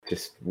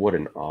Just what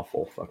an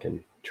awful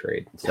fucking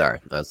trade. Sorry,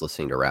 I was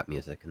listening to rap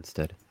music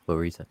instead. What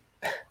were you saying?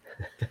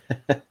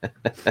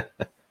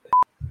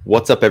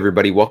 What's up,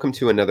 everybody? Welcome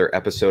to another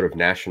episode of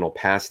National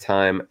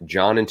Pastime.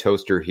 John and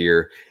Toaster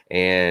here.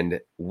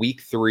 And week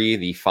 3,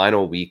 the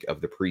final week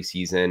of the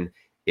preseason,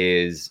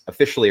 is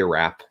officially a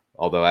wrap.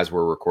 Although as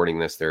we're recording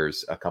this,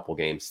 there's a couple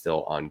games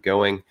still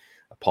ongoing.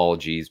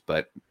 Apologies,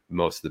 but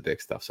most of the big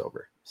stuff's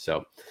over.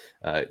 So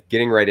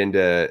getting right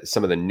into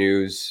some of the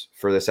news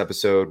for this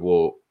episode,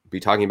 we'll be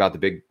talking about the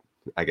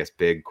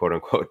big quote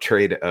unquote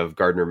trade of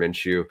Gardner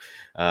Minshew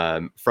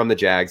from the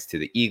Jags to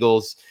the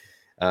Eagles.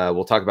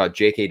 We'll talk about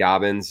J.K.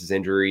 Dobbins'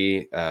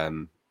 injury,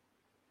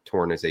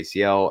 torn his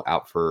ACL,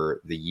 out for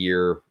the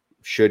year.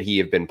 Should he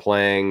have been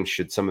playing?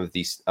 Should some of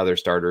these other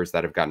starters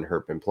that have gotten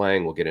hurt been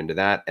playing? We'll get into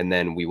that. And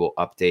then we will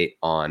update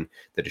on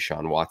the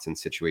Deshaun Watson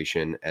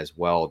situation as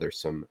well. There's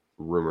some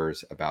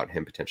rumors about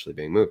him potentially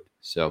being moved.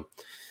 So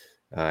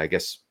I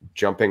guess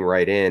jumping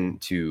right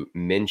into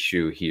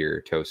Minshew here,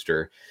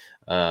 Toaster.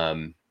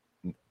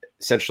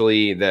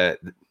 Essentially, the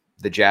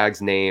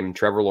Jags name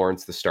Trevor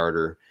Lawrence the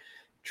starter.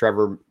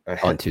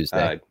 On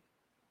Tuesday.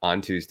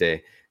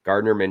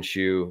 Gardner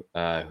Minshew,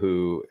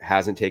 who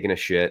hasn't taken a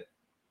shit,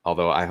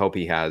 although I hope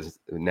he has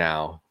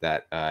now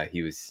that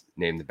he was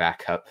named the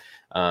backup.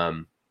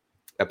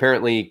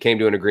 Apparently came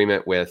to an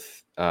agreement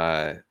with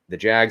the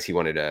Jags. He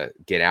wanted to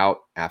get out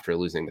after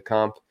losing the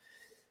comp.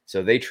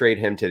 So they trade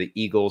him to the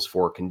Eagles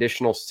for a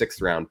conditional 6th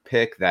round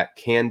pick that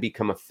can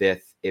become a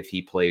 5th if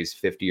he plays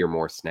 50 or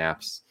more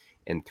snaps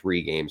in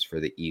 3 games for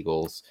the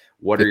Eagles.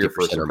 What are your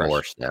first impressions?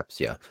 More snaps,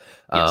 yeah.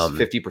 Yes,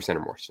 50% or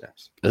more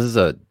snaps. This is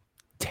a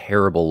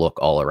terrible look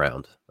all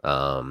around.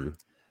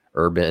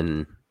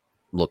 Urban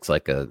looks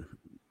like a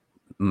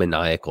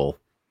maniacal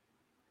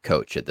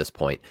coach at this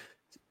point.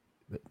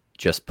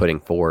 Just putting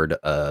forward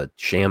a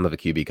sham of a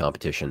QB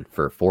competition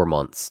for 4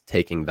 months,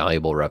 taking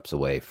valuable reps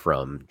away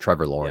from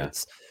Trevor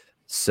Lawrence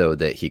so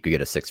that he could get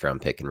a 6th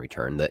round pick in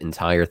return. The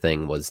entire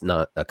thing was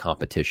not a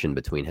competition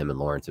between him and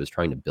Lawrence. It was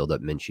trying to build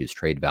up Minshew's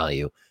trade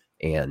value,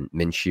 and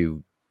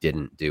Minshew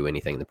didn't do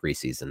anything in the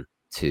preseason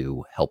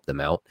to help them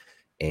out.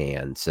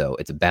 And so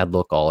it's a bad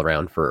look all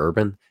around for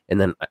Urban. And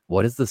then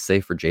what does this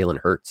say for Jalen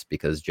Hurts?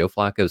 Because Joe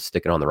Flacco's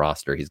sticking on the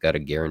roster. He's got a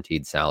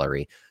guaranteed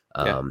salary.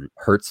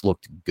 Hurts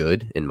looked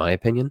good, in my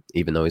opinion,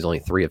 even though he's only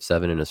 3 of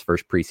 7 in his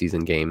first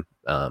preseason game.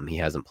 He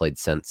hasn't played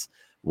since.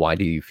 Why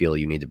do you feel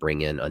you need to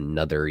bring in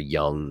another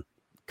young,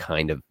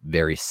 kind of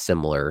very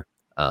similar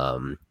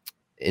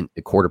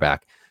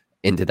quarterback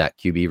into that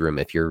QB room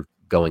if you're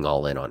going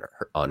all in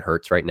on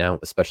Hurts right now,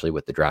 especially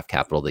with the draft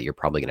capital that you're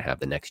probably going to have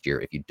the next year?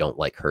 If you don't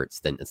like Hurts,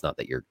 then it's not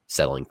that you're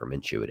settling for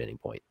Minshew at any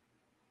point.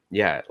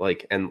 Yeah,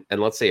 and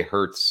let's say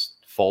Hurts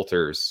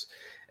falters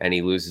and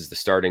he loses the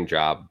starting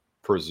job,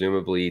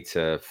 presumably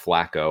to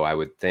Flacco, I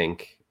would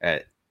think,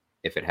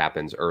 if it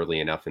happens early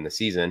enough in the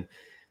season.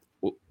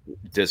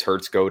 Does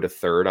Hurts go to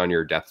 3rd on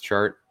your depth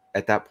chart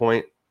at that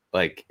point?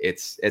 Like,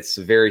 it's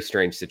a very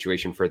strange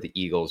situation for the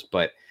Eagles,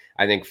 but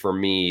I think for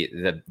me,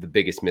 the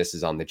biggest miss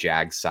is on the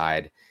Jags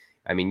side.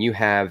 I mean, you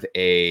have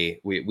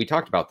we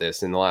talked about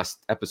this in the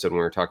last episode when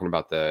we were talking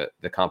about the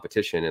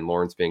competition and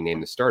Lawrence being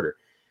named the starter.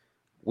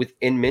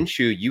 Within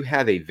Minshew, you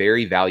have a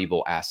very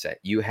valuable asset.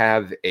 You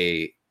have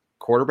a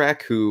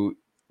quarterback who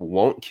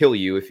won't kill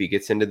you if he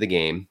gets into the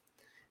game,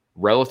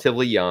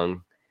 relatively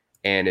young,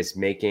 and is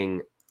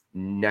making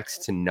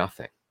next to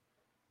nothing.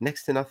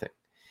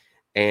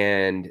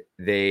 And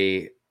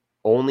they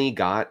only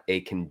got a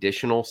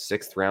conditional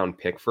 6th round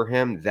pick for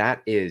him.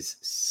 That is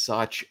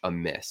such a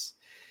miss.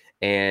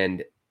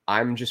 And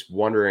I'm just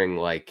wondering,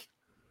 like,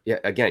 yeah,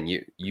 again,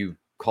 you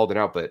called it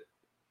out, but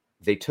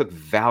they took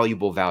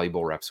valuable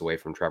reps away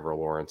from Trevor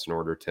Lawrence in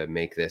order to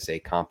make this a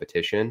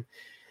competition.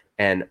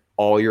 And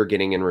all you're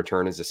getting in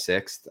return is a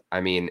 6th.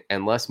 I mean,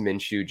 unless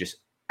Minshew just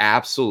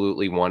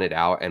absolutely wanted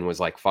out and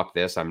was like, fuck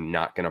this, I'm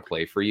not going to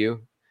play for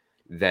you,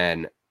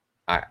 then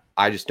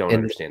I just don't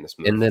understand this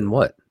move. And then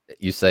what?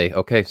 You say,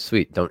 okay,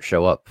 sweet, don't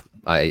show up.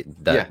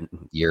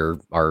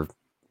 You are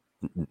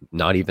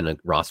not even a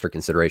roster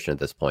consideration at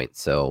this point.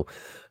 So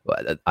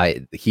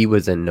he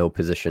was in no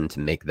position to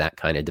make that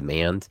kind of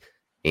demand.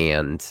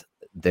 And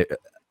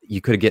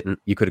you could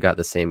have got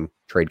the same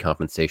trade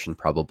compensation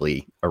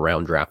probably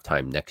around draft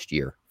time next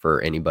year for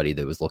anybody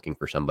that was looking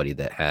for somebody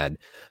that had,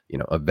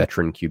 a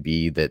veteran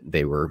QB that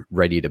they were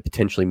ready to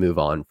potentially move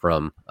on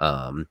from,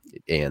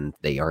 and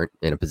they aren't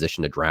in a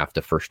position to draft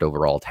a 1st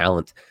overall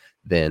talent.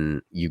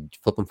 Then you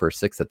flip them for a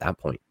 6th at that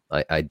point.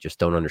 I just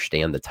don't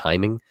understand the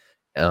timing.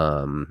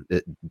 A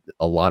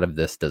lot of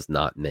this does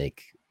not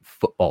make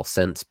football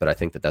sense, but I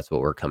think that's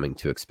what we're coming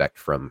to expect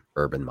from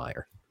Urban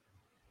Meyer.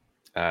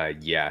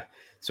 Yeah,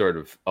 sort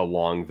of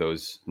along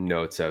those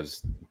notes, I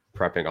was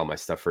prepping all my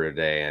stuff for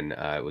today, and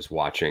I was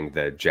watching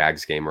the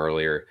Jags game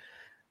earlier.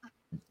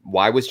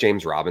 Why was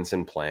James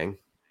Robinson playing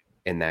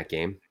in that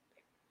game?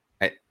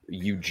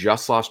 You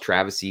just lost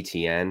Travis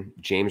Etienne.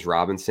 James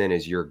Robinson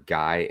is your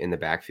guy in the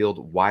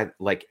backfield. Why?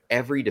 Like,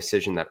 every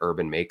decision that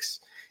Urban makes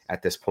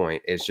at this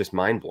point is just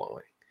mind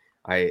blowing.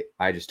 I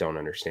just don't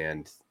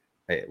understand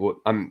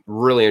I'm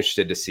really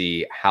interested to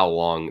see how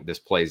long this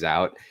plays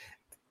out.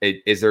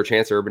 Is there a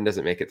chance Urban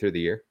doesn't make it through the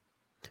year?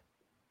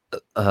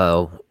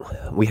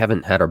 We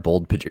haven't had our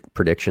bold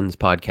predictions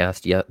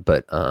podcast yet,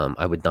 but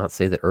I would not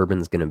say that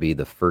Urban's going to be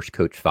the first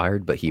coach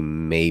fired, but he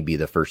may be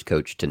the first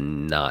coach to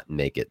not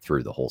make it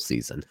through the whole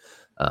season.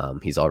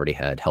 He's already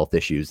had health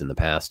issues in the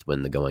past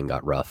when the going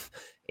got rough,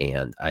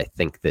 and I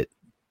think that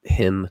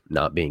him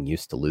not being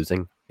used to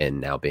losing and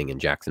now being in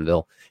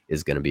Jacksonville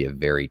is going to be a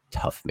very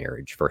tough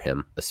marriage for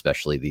him,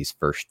 especially these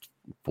first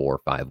 4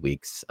 or 5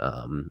 weeks,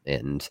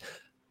 and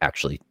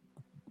actually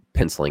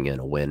penciling in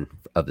a win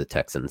of the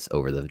Texans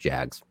over the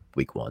Jags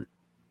week 1.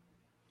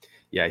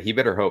 Yeah, he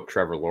better hope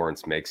Trevor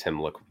Lawrence makes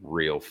him look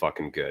real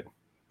fucking good,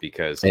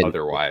 because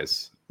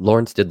otherwise...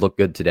 Lawrence did look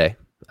good today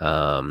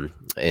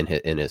in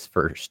his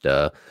first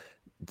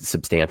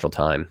substantial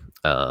time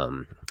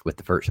with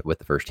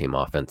the first team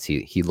offense.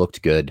 He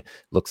looked good.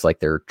 Looks like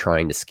they're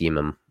trying to scheme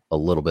him a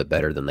little bit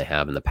better than they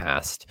have in the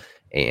past,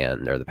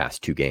 or the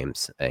past 2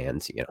 games.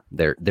 And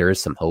there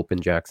is some hope in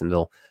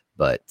Jacksonville,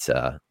 but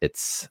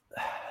it's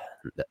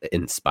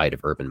in spite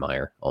of Urban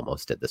Meyer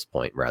almost at this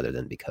point, rather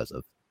than because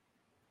of.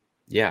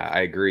 Yeah,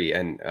 I agree.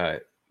 And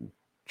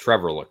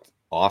Trevor looked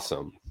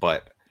awesome,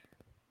 but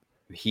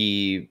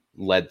he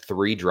led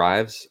 3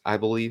 drives, I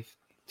believe,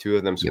 2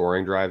 of them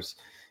scoring drives.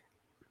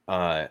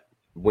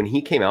 When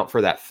he came out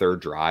for that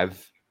 3rd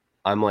drive,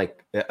 I'm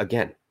like,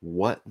 again,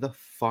 what the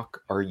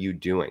fuck are you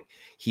doing?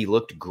 He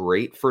looked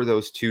great for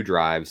those 2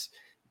 drives.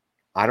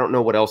 I don't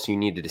know what else you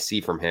needed to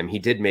see from him. He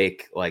did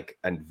make like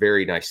a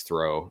very nice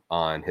throw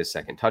on his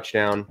 2nd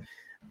touchdown,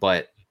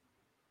 but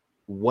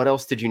what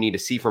else did you need to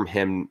see from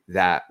him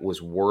that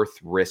was worth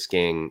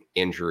risking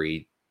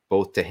injury,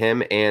 both to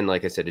him and,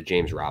 like I said, to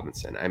James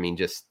Robinson? I mean,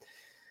 just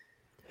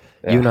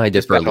you and I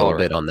differ a little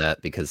bit on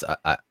that, because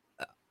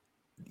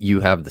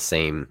you have the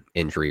same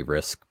injury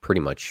risk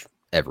pretty much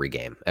every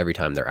game, every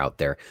time they're out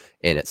there,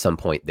 and at some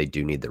point they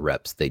do need the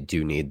reps. They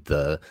do need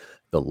the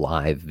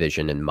live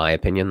vision, in my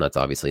opinion. That's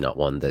obviously not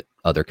one that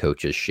other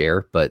coaches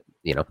share, but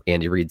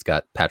Andy Reid's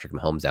got Patrick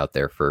Mahomes out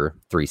there for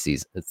 3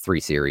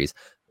 series.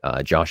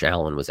 Josh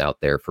Allen was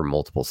out there for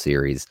multiple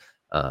series.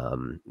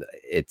 That's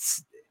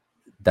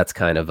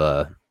kind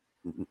of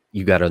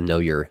you got to know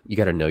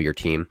your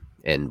team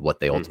and what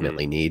they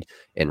ultimately need.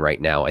 And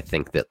right now, I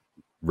think that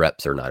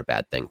reps are not a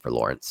bad thing for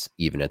Lawrence,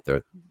 even at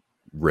the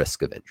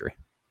risk of injury.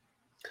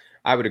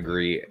 I would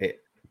agree.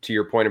 To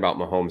your point about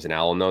Mahomes and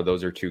Allen, though,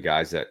 those are 2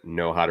 guys that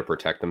know how to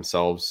protect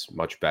themselves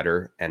much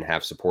better and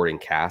have supporting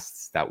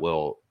casts that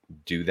will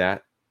do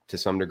that to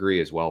some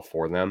degree as well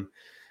for them.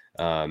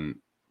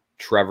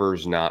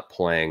 Trevor's not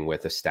playing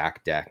with a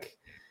stacked deck,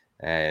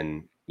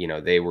 and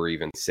they were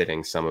even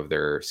sitting some of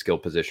their skill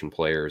position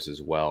players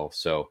as well.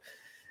 So,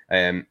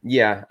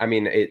 yeah, I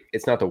mean,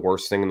 it's not the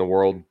worst thing in the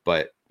world,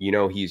 but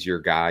he's your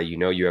guy.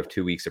 You have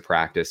 2 weeks of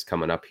practice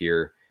coming up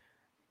here.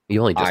 You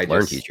only just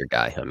learned he's your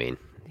guy. I mean,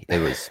 it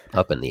was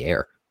up in the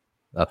air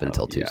up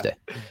until Tuesday.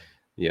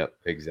 Yep,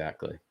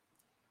 exactly.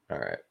 All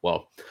right.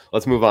 Well,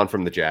 let's move on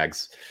from the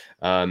Jags.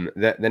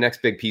 The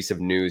next big piece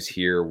of news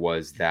here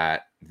was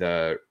that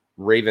the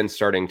Ravens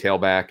starting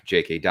tailback,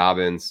 J.K.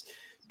 Dobbins,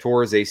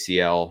 tore his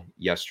ACL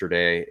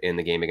yesterday in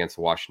the game against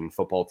the Washington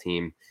football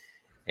team.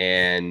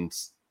 And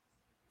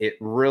it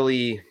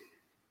really,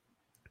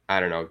 I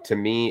don't know, to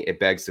me, it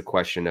begs the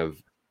question of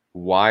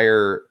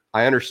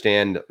I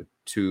understand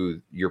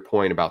to your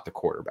point about the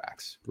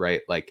quarterbacks,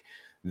 right? Like,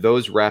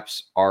 those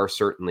reps are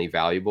certainly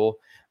valuable.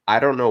 I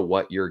don't know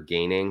what you're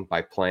gaining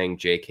by playing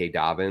J.K.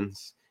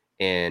 Dobbins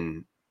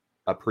in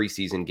a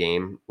preseason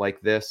game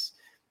like this.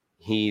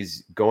 He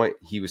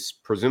was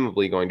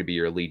presumably going to be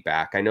your lead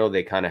back. I know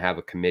they kind of have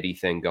a committee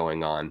thing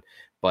going on,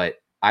 but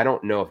I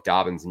don't know if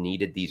Dobbins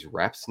needed these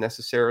reps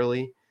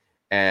necessarily.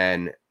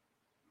 And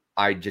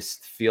I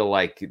just feel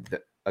like,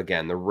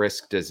 the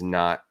risk does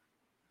not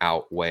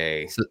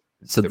outweigh.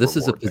 So this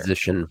is a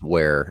position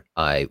where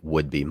I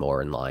would be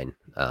more in line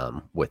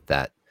with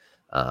that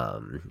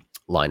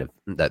line of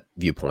that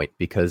viewpoint,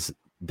 because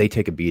they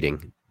take a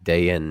beating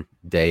day in,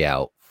 day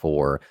out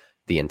for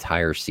the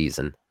entire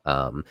season.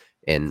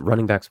 And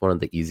running back's one of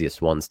the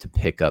easiest ones to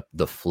pick up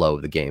the flow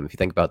of the game. If you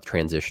think about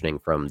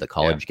transitioning from the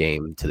college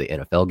game to the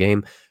NFL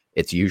game,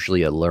 it's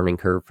usually a learning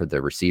curve for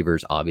the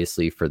receivers,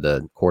 obviously for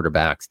the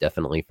quarterbacks,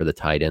 definitely for the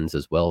tight ends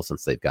as well,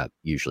 since they've got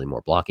usually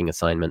more blocking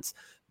assignments.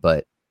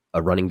 But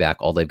a running back,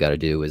 all they've got to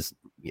do is,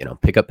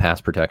 pick up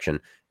pass protection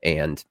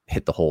and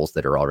hit the holes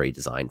that are already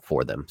designed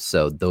for them.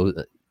 So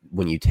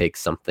when you take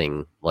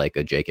something like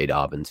a J.K.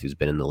 Dobbins, who's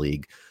been in the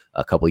league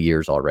a couple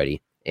years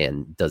already,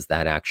 and does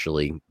that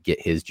actually get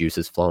his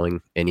juices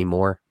flowing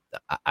anymore?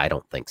 I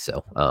don't think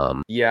so.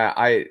 To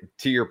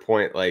your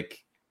point,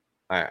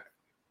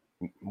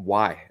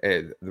 why?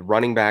 The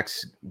running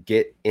backs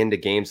get into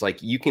games,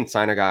 like, you can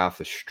sign a guy off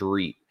the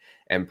street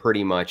and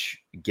pretty much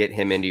get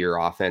him into your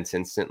offense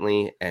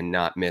instantly and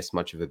not miss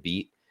much of a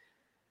beat.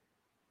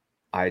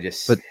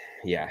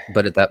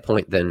 But at that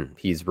point, then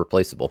he's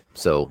replaceable.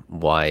 So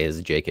why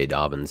is J.K.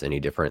 Dobbins any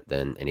different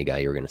than any guy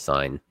you're going to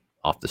sign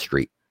off the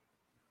street?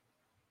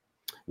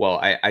 Well,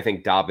 I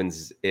think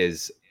Dobbins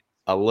is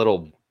a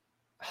little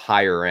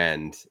higher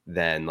end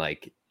than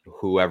like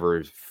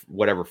whatever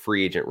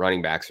free agent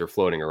running backs are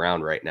floating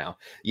around right now.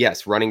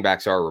 Yes, running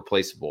backs are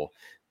replaceable,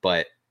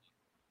 but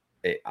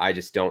I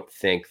just don't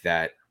think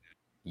that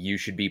you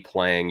should be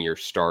playing your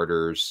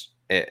starters,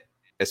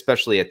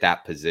 especially at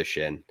that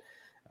position,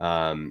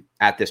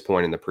 at this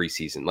point in the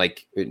preseason.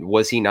 Like,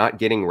 was he not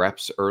getting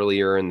reps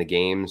earlier in the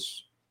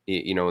games?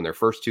 You know, in their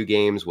first two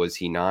games, was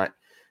he not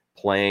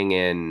playing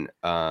in,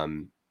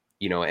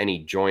 any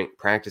joint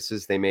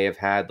practices they may have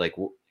had? Like,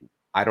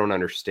 I don't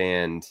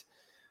understand.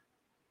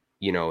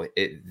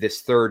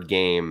 This third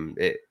game,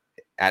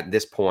 at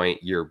this point,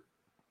 you're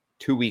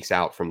 2 weeks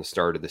out from the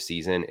start of the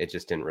season. It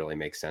just didn't really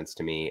make sense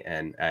to me,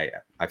 and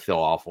I feel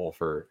awful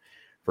for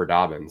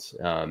Dobbins.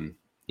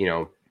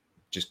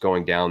 Just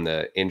going down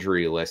the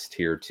injury list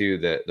here too.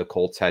 The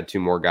Colts had two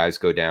more guys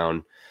go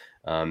down.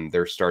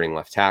 Their starting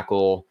left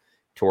tackle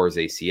tore his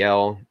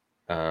ACL,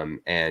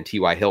 and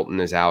T.Y. Hilton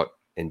is out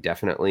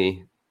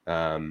indefinitely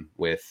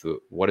with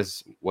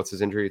what's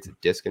his injury? It's a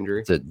disc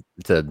injury.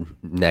 It's a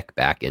neck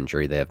back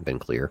injury. They haven't been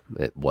clear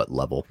at what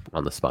level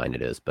on the spine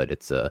it is, but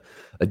it's a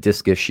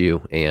disc issue,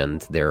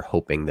 and they're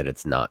hoping that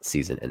it's not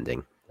season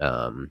ending.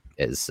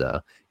 As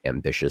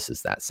ambitious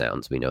as that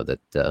sounds, we know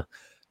that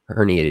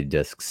herniated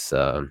discs,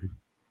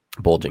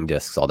 bulging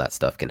discs, all that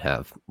stuff can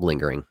have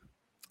lingering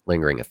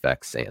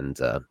effects, and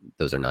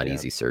those are not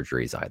easy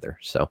surgeries either.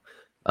 So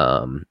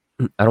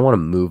I don't want to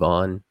move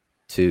on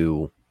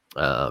to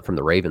from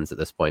the Ravens at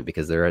this point,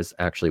 because there is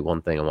actually one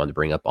thing I wanted to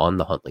bring up on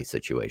the Huntley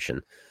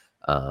situation.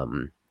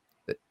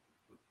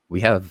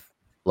 We have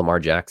Lamar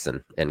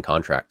Jackson in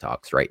contract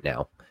talks right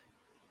now.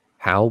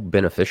 How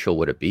beneficial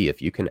would it be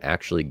if you can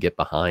actually get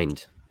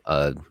behind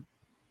a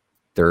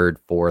third,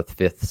 fourth,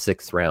 fifth,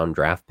 sixth round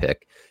draft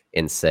pick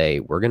and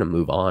say, we're going to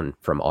move on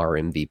from our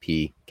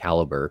MVP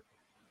caliber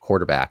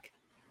quarterback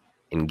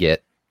and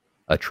get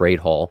a trade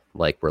haul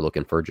like we're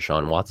looking for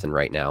Deshaun Watson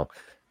right now,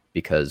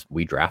 because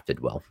we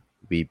drafted well.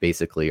 We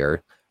basically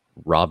are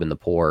robbing the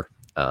poor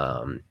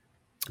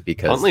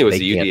because Huntley was a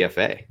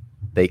UDFA.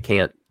 They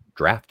can't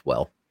draft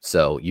well.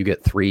 So you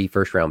get 3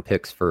 first-round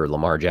picks for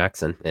Lamar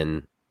Jackson,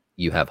 and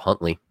you have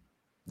Huntley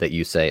that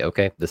you say,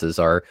 okay,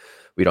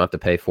 we don't have to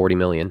pay $40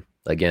 million.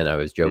 Again, I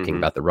was joking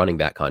about the running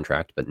back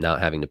contract, but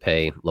not having to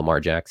pay Lamar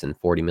Jackson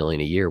 $40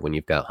 million a year when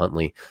you've got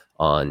Huntley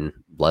on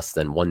less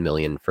than $1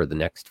 million for the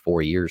next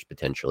 4 years,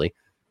 potentially.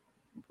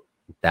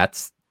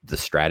 That's the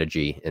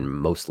strategy, and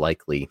most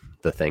likely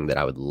the thing that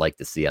I would like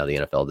to see out of the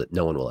NFL that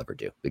no one will ever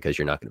do, because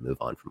you're not going to move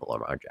on from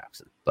Lamar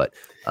Jackson. But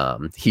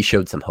he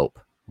showed some hope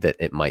that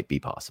it might be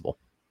possible.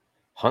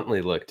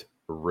 Huntley looked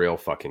real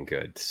fucking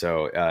good.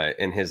 So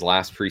in his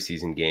last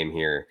preseason game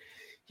here,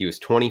 he was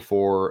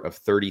 24 of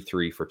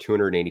 33 for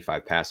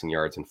 285 passing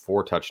yards and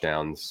 4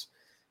 touchdowns.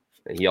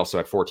 He also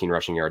had 14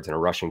 rushing yards and a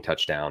rushing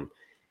touchdown.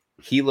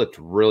 He looked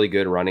really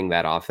good running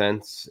that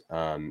offense.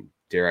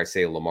 Dare I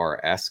say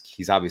Lamar-esque.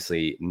 He's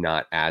obviously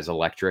not as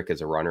electric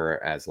as a runner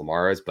as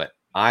Lamar is, but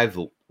I've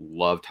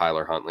loved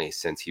Tyler Huntley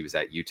since he was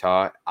at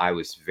Utah. I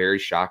was very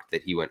shocked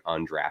that he went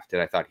undrafted.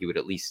 I thought he would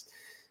at least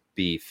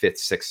be 5th,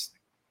 6th,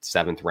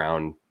 7th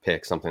round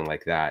pick, something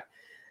like that.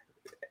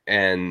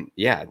 And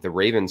yeah, the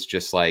Ravens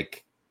just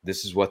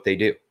this is what they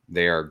do.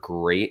 They are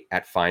great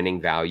at finding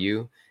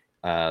value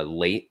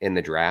late in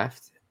the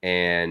draft.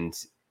 And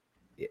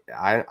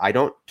I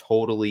don't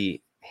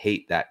totally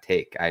hate that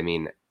take. I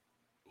mean,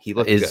 he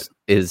looked good.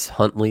 Is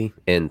Huntley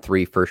and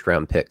 3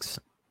 first-round picks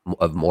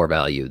of more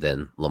value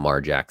than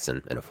Lamar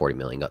Jackson in a $40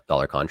 million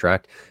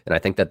contract? And I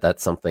think that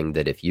that's something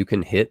that if you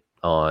can hit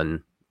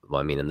on,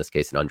 well, I mean, in this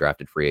case, an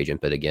undrafted free agent,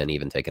 but again,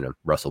 even taking a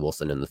Russell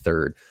Wilson in the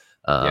 3rd,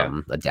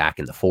 a Dak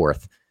in the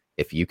 4th,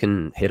 if you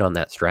can hit on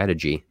that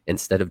strategy,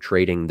 instead of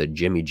trading the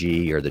Jimmy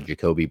G or the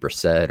Jacoby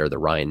Brissett or the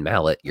Ryan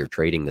Mallett, you're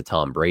trading the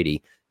Tom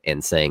Brady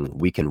and saying,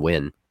 we can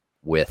win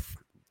with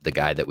the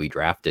guy that we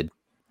drafted.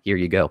 Here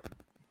you go.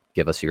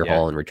 Give us your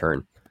haul in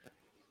return.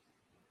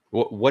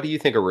 What do you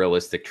think a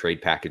realistic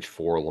trade package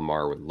for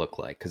Lamar would look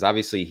like? Because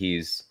obviously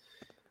he's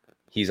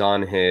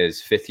on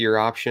his 5th year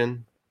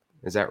option.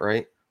 Is that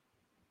right?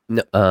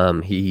 No,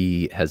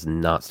 he has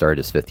not started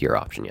his 5th year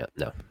option yet.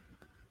 No.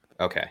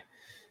 Okay.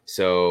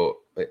 So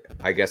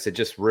I guess it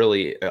just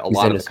really he's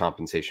lot of the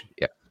compensation.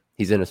 Yeah.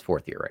 He's in his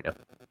 4th year right now.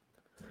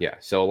 Yeah.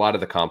 So a lot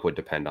of the comp would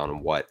depend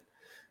on what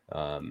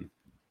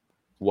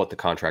the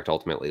contract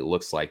ultimately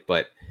looks like.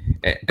 But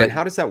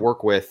how does that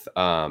work with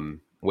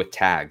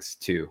tags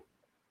too?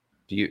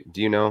 Do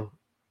you know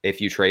if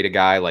you trade a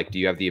guy, do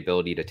you have the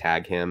ability to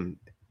tag him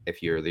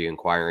if you're the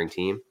acquiring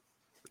team?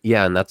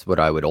 Yeah, and that's what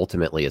I would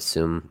ultimately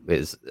assume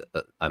is,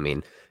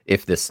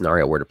 if this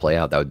scenario were to play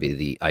out, that would be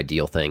the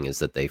ideal thing, is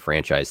that they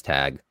franchise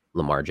tag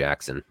Lamar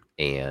Jackson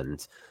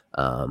and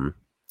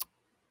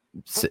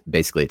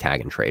basically a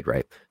tag and trade,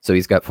 right? So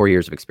he's got 4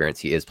 years of experience.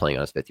 He is playing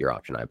on his 5th year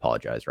option. I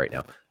apologize right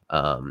now.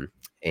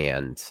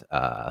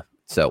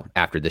 So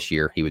after this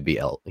year, he would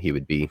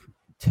be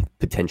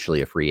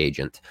potentially a free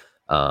agent.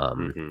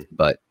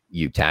 But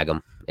you tag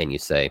him and you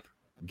say,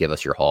 give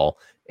us your haul.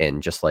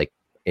 And just like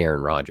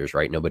Aaron Rodgers,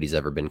 right? Nobody's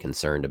ever been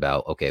concerned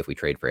about, okay, if we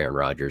trade for Aaron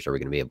Rodgers, are we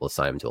going to be able to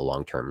sign him to a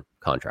long-term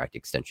contract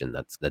extension?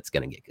 That's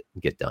going to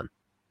get done.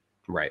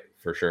 Right,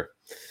 for sure.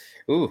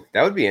 Ooh,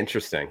 that would be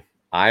interesting.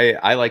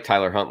 I like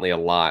Tyler Huntley a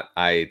lot.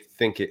 I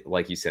think it,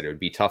 like you said, it would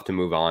be tough to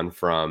move on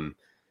from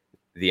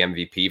the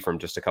MVP from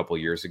just a couple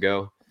years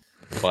ago,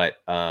 but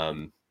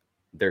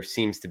there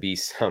seems to be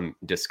some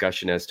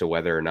discussion as to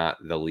whether or not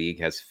the league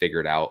has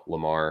figured out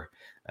Lamar.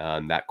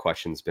 That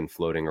question's been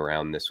floating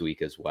around this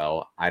week as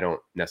well. I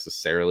don't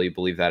necessarily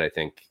believe that. I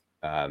think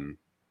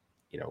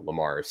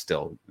Lamar is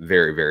still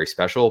very, very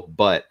special,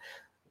 but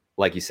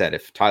like you said,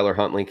 if Tyler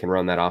Huntley can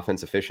run that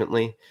offense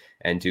efficiently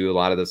and do a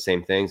lot of those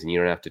same things, and you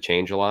don't have to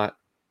change a lot,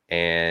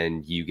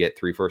 and you get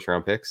 3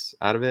 first-round picks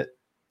out of it,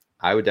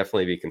 I would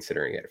definitely be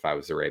considering it if I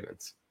was the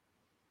Ravens.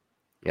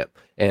 Yep.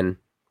 And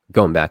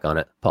going back on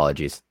it,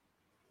 apologies.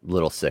 A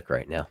little sick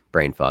right now.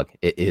 Brain fog.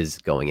 It is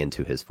going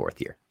into his 4th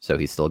year. So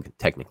he's still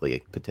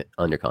technically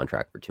under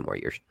contract for 2 more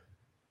years.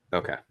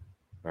 Okay.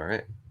 All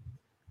right.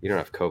 You don't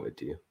have COVID,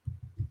 do you?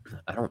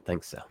 I don't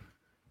think so.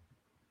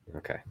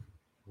 Okay.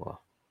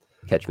 Well,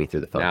 catch me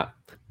through the phone.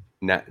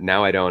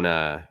 Now I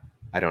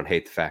don't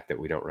hate the fact that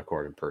we don't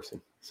record in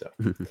person. So,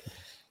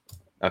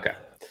 okay.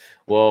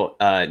 Well,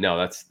 no,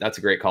 that's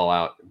a great call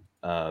out.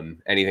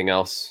 Anything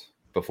else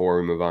before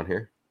we move on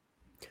here?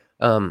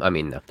 I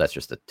mean, no, that's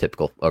just a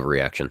typical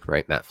overreaction,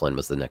 right? Matt Flynn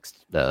was the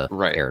next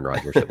right. Aaron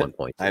Rodgers at one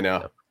point. I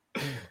know.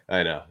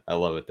 I know. I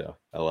love it though.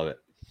 I love it.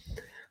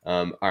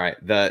 All right.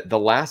 The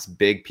last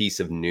big piece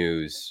of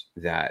news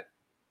that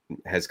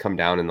has come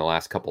down in the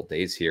last couple of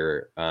days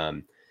here.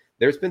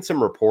 There's been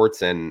some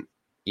reports, and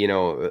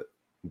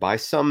by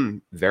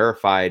some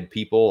verified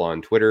people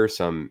on Twitter,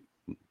 some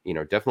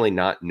definitely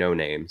not no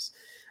names,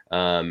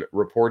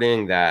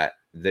 reporting that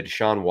the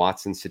Deshaun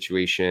Watson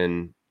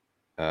situation,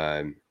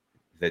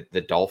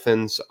 the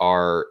Dolphins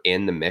are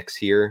in the mix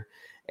here,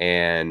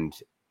 and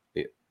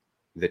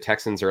the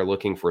Texans are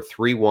looking for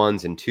 3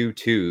 1s and 2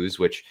 2s,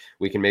 which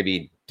we can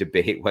maybe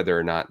debate whether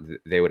or not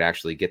they would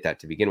actually get that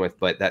to begin with,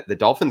 but that the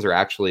Dolphins are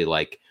actually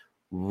like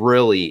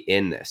really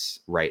in this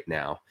right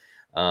now.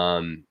 How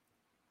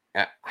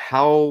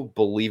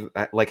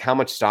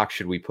much stock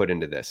should we put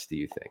into this, do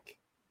you think?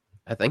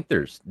 I think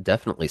there's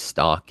definitely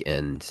stock,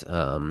 and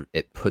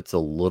it puts a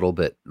little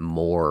bit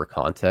more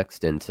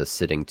context into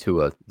sitting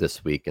Tua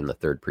this week in the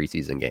 3rd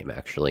preseason game,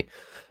 actually,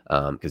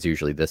 because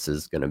usually this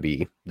is going to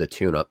be the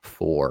tune-up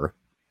for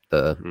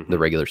the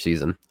regular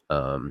season.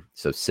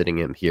 So sitting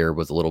him here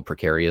was a little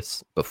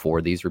precarious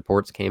before these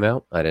reports came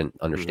out. I didn't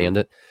understand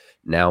it.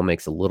 Now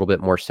makes a little bit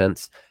more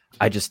sense.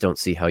 I just don't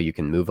see how you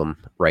can move them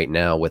right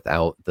now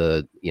without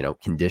the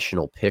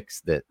conditional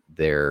picks that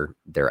they're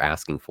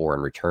asking for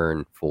in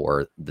return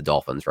for the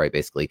Dolphins, right?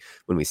 Basically,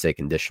 when we say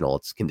conditional,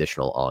 it's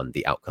conditional on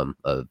the outcome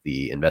of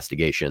the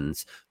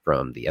investigations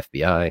from the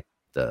FBI,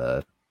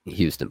 the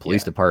Houston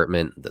Police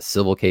Department, the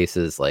civil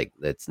cases. Like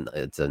it's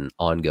an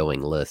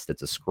ongoing list.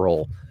 It's a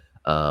scroll,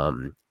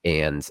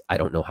 and I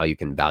don't know how you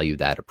can value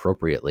that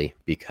appropriately,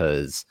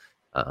 because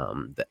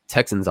the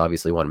Texans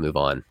obviously want to move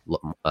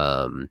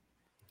on.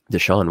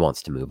 Deshaun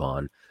wants to move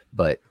on,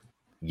 but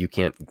you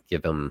can't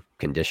give him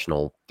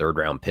conditional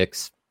 3rd-round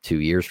picks 2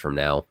 years from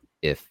now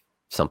if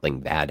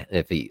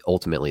he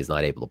ultimately is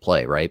not able to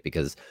play, right?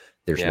 Because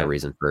there's no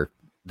reason for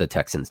the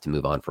Texans to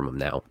move on from him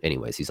now.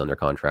 Anyways, he's under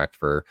contract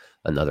for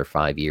another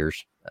 5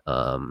 years.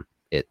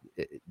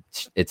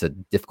 It's a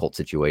difficult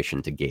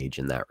situation to gauge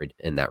in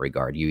that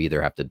regard. You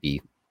either have to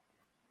be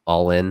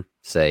all in,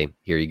 say,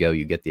 here you go,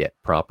 you get the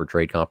proper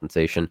trade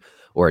compensation,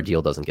 or a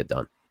deal doesn't get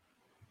done.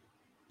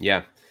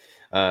 Yeah.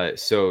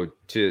 So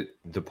to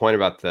the point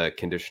about the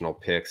conditional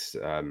picks,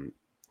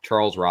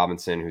 Charles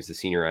Robinson, who's the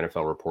senior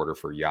NFL reporter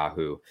for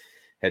Yahoo,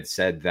 had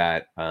said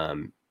that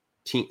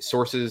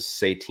sources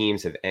say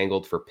teams have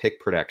angled for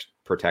pick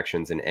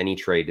protections in any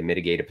trade to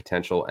mitigate a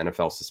potential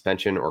NFL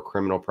suspension or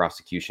criminal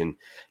prosecution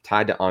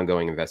tied to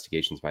ongoing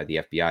investigations by the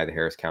FBI, the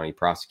Harris County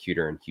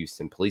prosecutor, and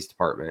Houston Police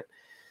Department.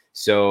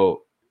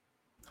 So,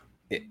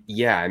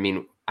 I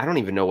mean, I don't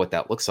even know what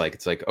that looks like.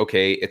 It's like,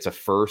 okay, it's a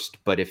 1st,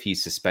 but if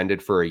he's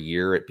suspended for a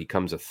year, it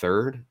becomes a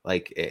 3rd.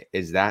 Like,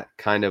 is that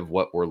kind of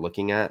what we're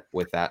looking at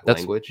with that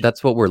language?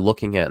 That's what we're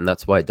looking at, and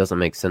that's why it doesn't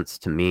make sense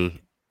to me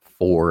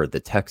for the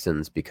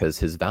Texans, because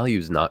his value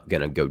is not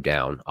going to go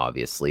down,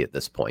 obviously, at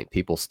this point.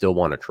 People still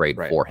want to trade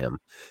for him,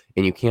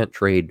 and you can't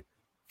trade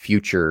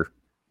future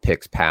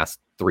picks past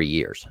 3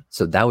 years.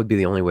 So that would be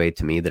the only way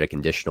to me that a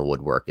conditional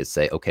would work, is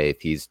say, okay,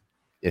 if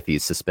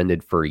he's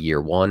suspended for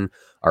year 1,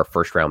 our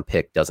 1st-round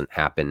pick doesn't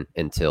happen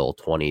until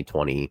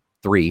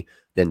 2023,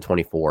 then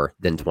 24,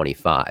 then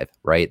 25,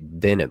 right?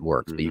 Then it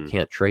works. But you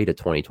can't trade a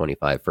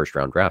 2025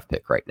 1st-round draft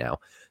pick right now.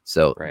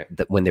 So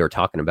when they were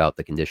talking about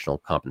the conditional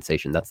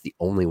compensation, that's the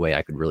only way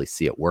I could really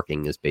see it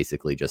working, is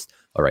basically just,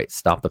 all right,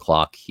 stop the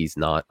clock. He's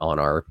not on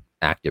our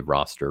active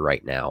roster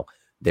right now.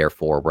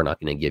 Therefore, we're not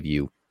going to give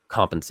you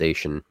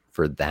compensation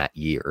for that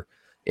year.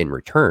 In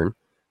return,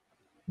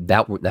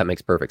 that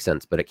makes perfect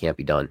sense, but it can't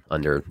be done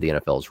under the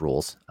NFL's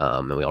rules.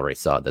 And we already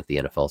saw that the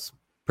NFL's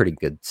pretty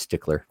good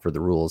stickler for the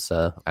rules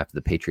after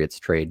the Patriots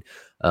trade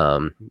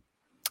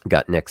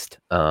got nixed.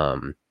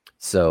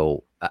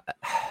 So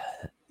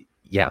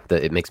yeah,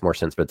 it makes more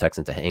sense for the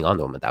Texans to hang on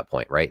to him at that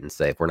point, right? And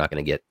say, if we're not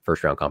going to get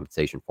first round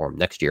compensation for him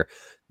next year,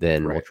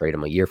 then we'll trade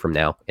him a year from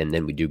now. And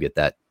then we do get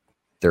that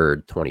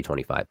third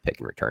 2025 pick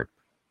in return.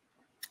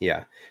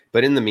 Yeah.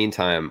 But in the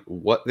meantime,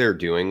 what they're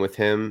doing with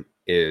him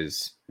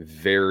is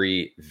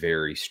very,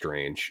 very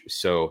strange.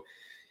 So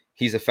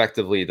he's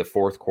effectively the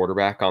fourth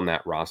quarterback on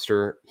that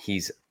roster.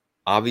 He's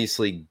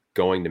obviously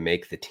going to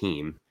make the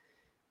team.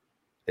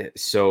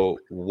 So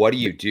what do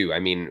you do? I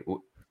mean,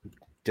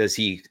 does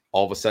he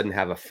all of a sudden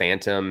have a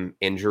phantom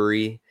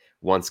injury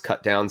once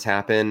cut downs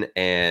happen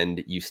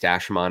and you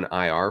stash him on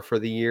IR for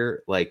the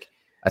year? Like,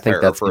 I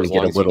think that's going to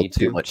get a little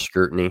too much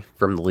scrutiny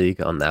from the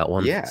league on that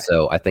one. Yeah.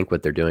 So I think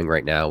what they're doing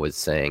right now is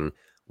saying,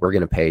 we're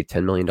going to pay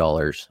 $10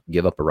 million,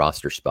 give up a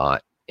roster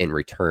spot in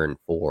return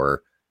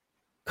for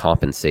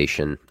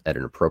compensation at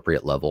an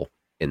appropriate level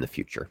in the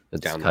future.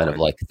 It's kind of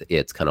like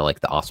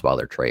the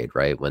Osweiler trade,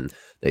 right? When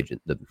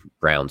the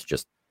Browns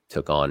just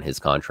took on his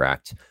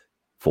contract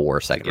for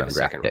second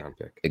round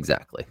pick.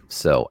 Exactly.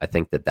 So I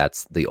think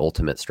that's the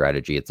ultimate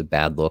strategy. It's a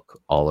bad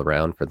look all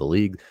around for the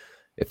league.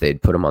 If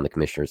they'd put him on the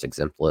commissioner's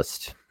exempt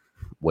list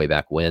way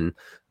back when,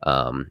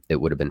 it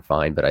would have been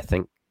fine. But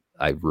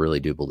I really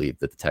do believe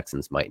that the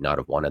Texans might not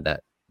have wanted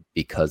that,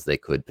 because they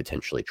could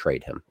potentially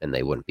trade him and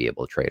they wouldn't be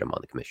able to trade him on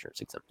the commissioner's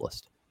exempt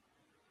list.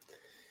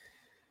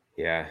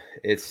 Yeah,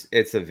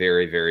 it's a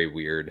very, very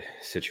weird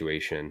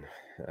situation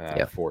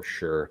for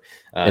sure.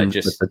 And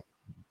just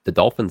the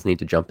Dolphins need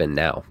to jump in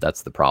now.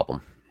 That's the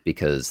problem,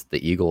 because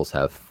the Eagles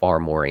have far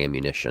more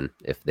ammunition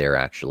if they're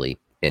actually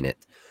in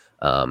it.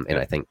 And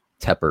I think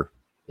Tepper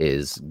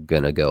is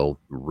going to go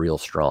real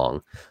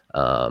strong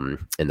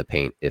in the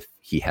paint if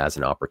he has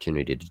an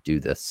opportunity to do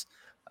this.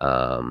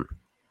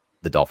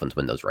 The Dolphins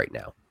win those right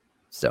now.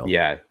 So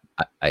yeah,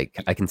 I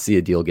can see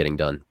a deal getting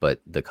done,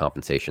 but the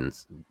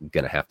compensation's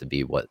going to have to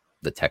be what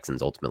the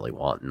Texans ultimately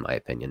want, in my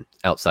opinion,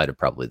 outside of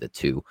probably the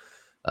 2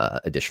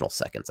 additional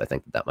seconds. I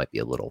think that might be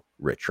a little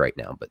rich right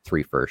now, but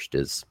 3 first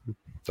is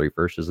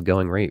a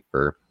going rate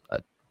for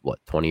a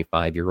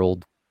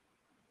 25-year-old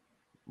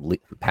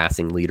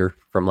passing leader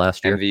from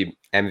last year.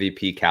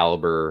 MVP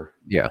caliber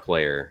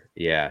player.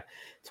 Yeah,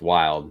 it's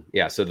wild.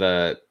 Yeah, so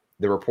the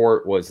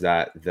report was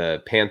that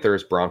the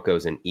Panthers,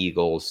 Broncos, and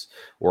Eagles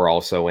were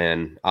also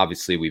in.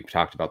 Obviously, we've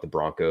talked about the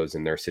Broncos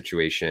and their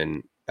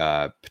situation,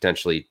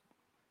 potentially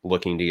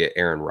looking to get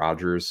Aaron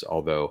Rodgers,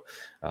 although,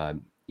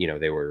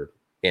 they were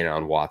in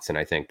on Watson,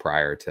 I think,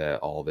 prior to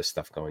all this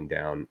stuff going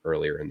down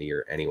earlier in the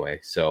year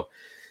anyway. So,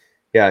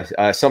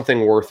 yeah,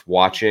 something worth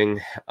watching.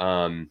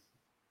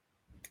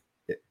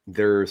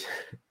 There's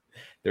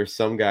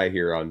some guy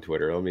here on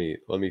Twitter.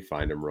 Let me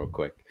find him real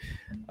quick.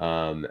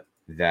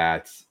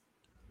 That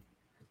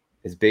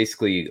is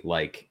basically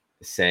like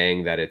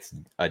saying that it's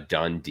a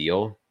done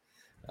deal.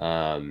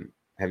 Have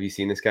you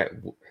seen this guy?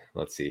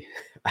 Let's see.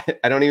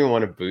 I don't even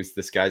want to boost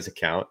this guy's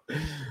account.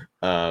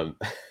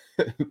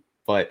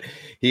 But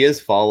he is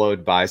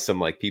followed by some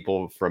like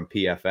people from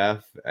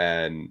PFF,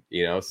 and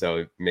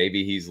so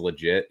maybe he's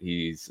legit.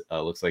 He's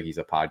looks like he's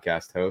a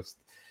podcast host.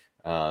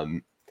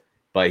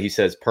 But he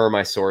says, per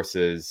my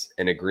sources,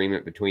 an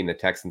agreement between the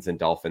Texans and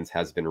Dolphins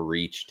has been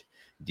reached.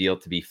 Deal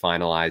to be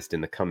finalized in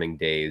the coming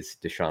days.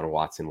 Deshaun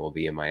Watson will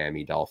be a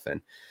Miami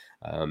Dolphin.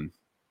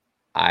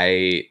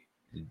 I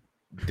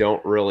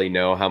don't really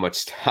know how much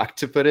stock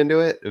to put into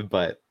it,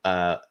 but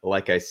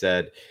like I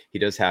said, he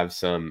does have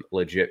some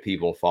legit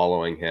people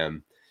following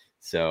him.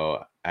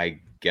 So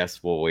I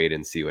guess we'll wait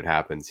and see what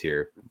happens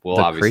here.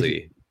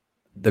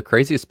 The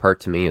craziest part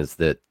to me is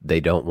that they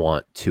don't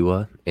want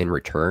Tua in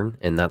return,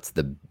 and that's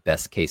the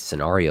best case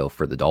scenario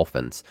for the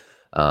Dolphins.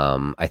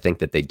 I think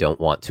that they don't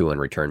want Tua in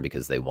return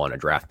because they want a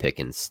draft pick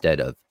instead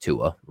of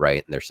Tua,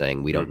 right? And they're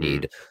saying we don't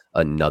need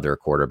another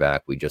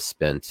quarterback. We just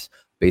spent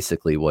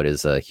basically what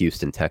is a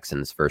Houston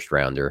Texans first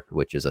rounder,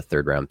 which is a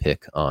 3rd round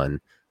pick on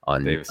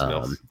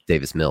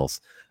Davis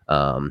Mills.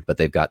 But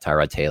they've got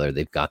Tyrod Taylor.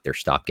 They've got their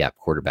stopgap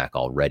quarterback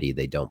already.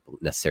 They don't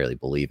necessarily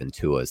believe in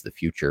Tua as the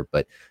future,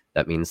 but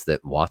that means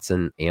that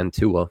Watson and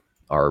Tua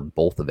are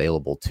both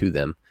available to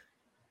them.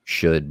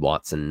 Should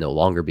Watson no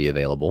longer be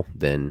available,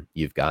 then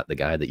you've got the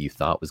guy that you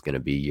thought was going to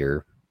be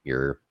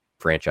your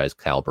franchise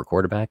caliber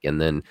quarterback.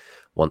 And then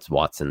once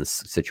Watson's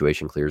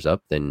situation clears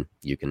up, then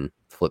you can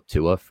flip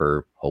Tua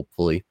for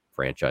hopefully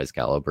franchise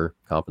caliber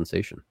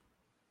compensation.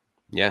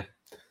 Yeah.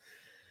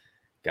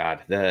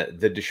 God,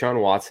 the Deshaun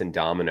Watson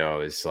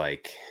domino is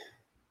like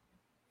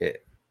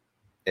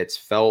it's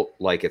felt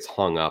like it's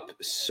hung up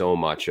so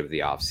much of the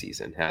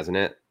offseason, hasn't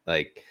it?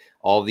 Like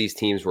all of these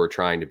teams were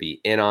trying to be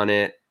in on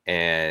it,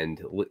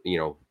 and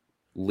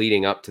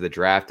leading up to the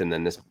draft, and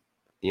then this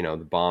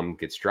the bomb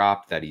gets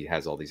dropped that he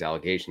has all these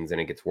allegations,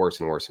 and it gets worse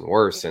and worse and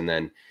worse, and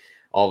then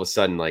all of a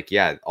sudden,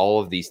 all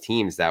of these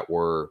teams that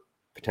were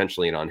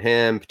potentially in on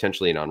him,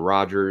 potentially in on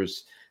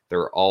Rodgers,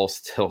 they're all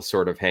still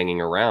sort of hanging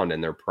around,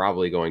 and they're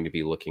probably going to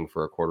be looking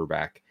for a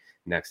quarterback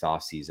next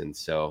offseason.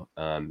 So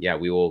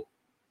we will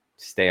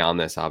stay on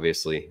this,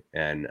 obviously,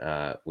 and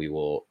we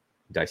will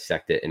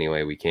dissect it any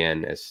way we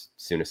can as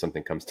soon as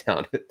something comes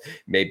down,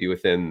 maybe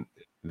within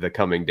the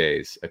coming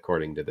days,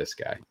 according to this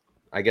guy.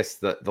 I guess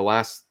the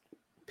last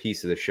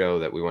piece of the show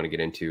that we want to get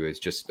into is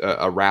just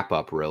a wrap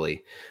up,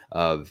 really,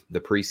 of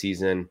the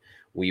preseason.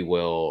 We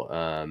will,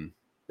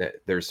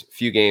 there's a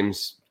few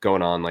games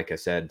going on, like I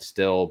said,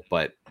 still,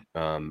 but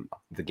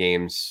the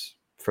games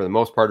for the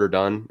most part are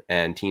done,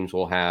 and teams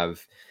will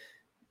have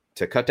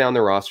to cut down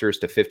their rosters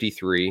to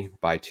 53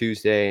 by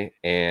Tuesday,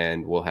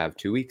 and we'll have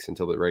 2 weeks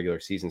until the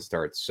regular season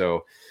starts.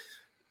 So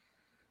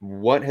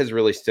what has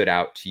really stood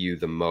out to you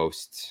the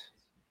most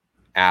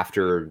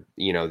after,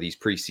 these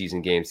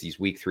preseason games,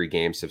 these week 3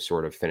 games have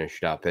sort of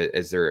finished up?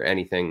 Is there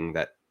anything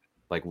that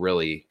like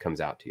really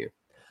comes out to you?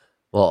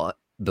 Well,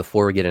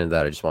 before we get into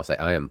that, I just want to say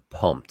I am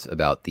pumped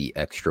about the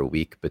extra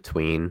week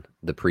between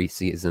the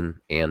preseason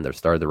and the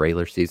start of the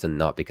regular season,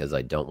 not because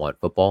I don't want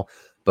football,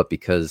 but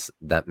because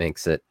that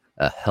makes it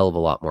a hell of a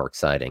lot more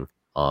exciting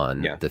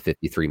on the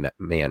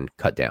 53-man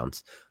cut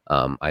downs.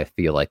 I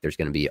feel like there's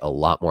going to be a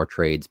lot more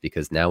trades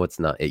because now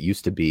it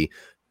used to be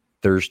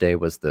Thursday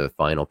was the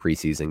final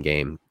preseason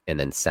game, and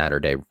then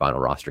Saturday final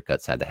roster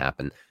cuts had to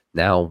happen.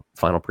 Now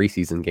final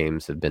preseason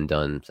games have been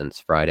done since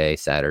Friday,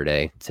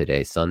 Saturday,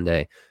 today,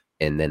 Sunday,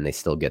 and then they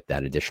still get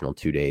that additional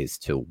 2 days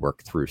to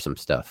work through some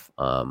stuff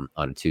on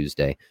a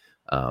Tuesday.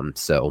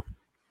 So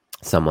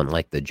someone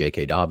like the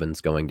J.K.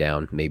 Dobbins going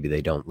down, maybe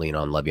they don't lean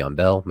on Le'Veon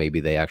Bell. Maybe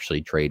they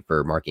actually trade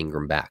for Mark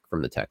Ingram back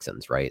from the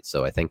Texans, right?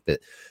 So I think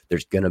that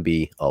there's going to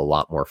be a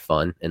lot more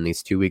fun in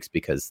these 2 weeks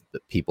because the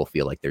people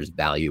feel like there's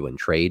value in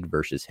trade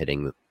versus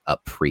hitting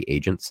up free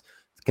agents,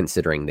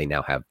 considering they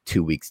now have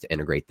 2 weeks to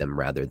integrate them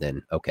rather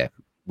than, okay,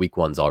 week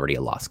 1's already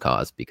a lost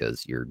cause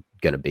because you're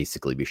going to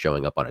basically be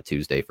showing up on a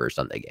Tuesday for a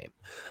Sunday game.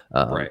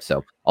 Right.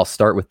 So I'll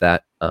start with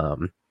that.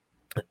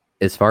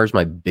 As far as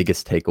my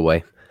biggest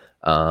takeaway,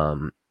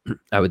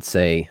 I would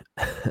say,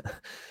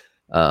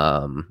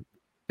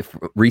 if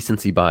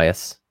recency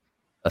bias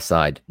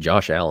aside,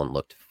 Josh Allen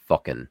looked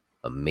fucking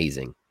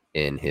amazing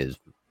in his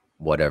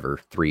whatever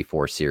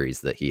 3-4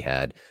 series that he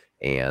had,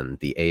 and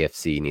the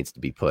AFC needs to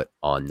be put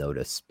on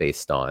notice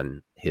based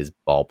on his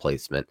ball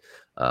placement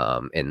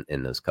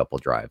in those couple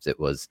drives. It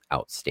was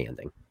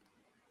outstanding.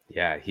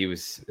 Yeah, he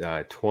was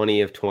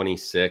 20 of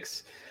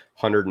 26,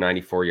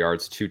 194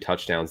 yards, 2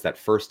 touchdowns. That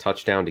first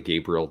touchdown to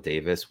Gabriel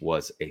Davis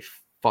was a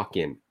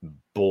fucking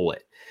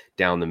bullet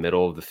down the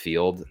middle of the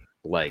field.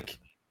 Like,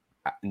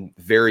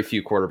 very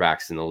few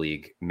quarterbacks in the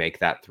league make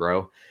that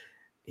throw.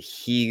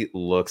 He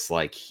looks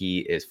like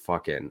he is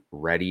fucking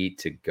ready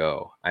to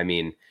go. I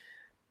mean,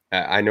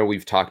 I know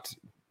we've talked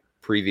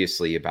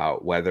previously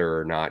about whether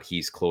or not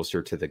he's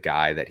closer to the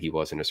guy that he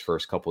was in his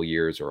first couple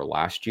years or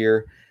last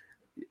year.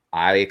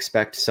 I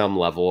expect some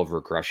level of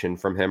regression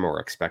from him, or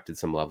expected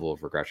some level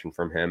of regression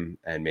from him.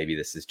 And maybe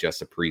this is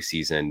just a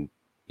preseason,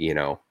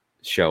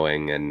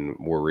 showing and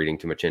we're reading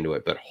too much into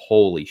it, but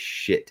holy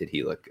shit, did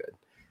he look good.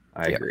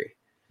 I agree.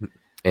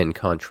 And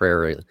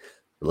contrarily,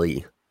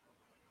 the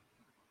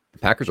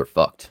Packers are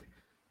fucked.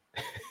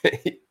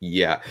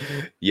 Yeah,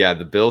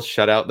 the Bills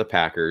shut out the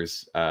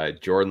Packers.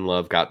 Jordan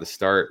Love got the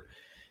start.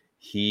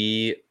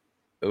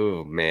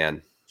 Oh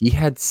man, he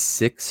had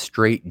 6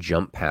 straight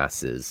jump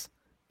passes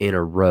in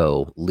a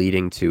row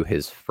leading to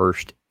his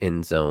first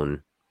end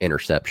zone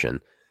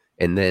interception.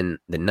 And then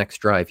the next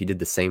drive, he did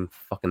the same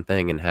fucking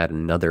thing and had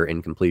another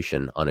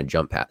incompletion on a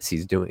jump pass.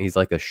 He's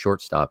like a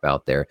shortstop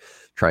out there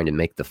trying to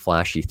make the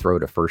flashy throw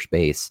to first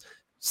base,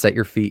 set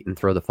your feet and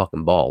throw the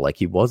fucking ball. Like,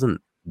 he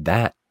wasn't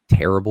that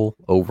terrible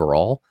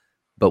overall,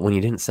 but when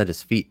he didn't set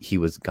his feet, he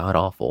was god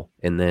awful.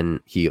 And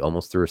then he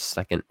almost threw a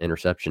second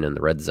interception in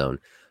the red zone.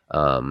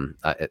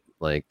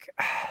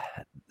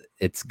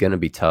 It's going to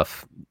be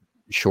tough,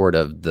 short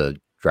of the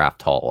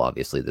draft haul,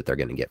 obviously, that they're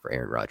going to get for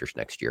Aaron Rodgers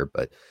next year.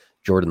 But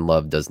Jordan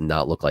Love does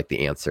not look like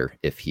the answer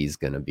if he's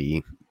going to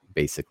be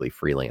basically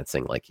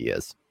freelancing like he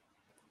is.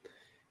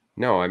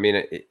 No, I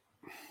mean,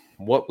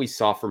 what we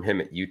saw from him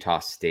at Utah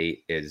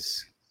State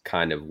is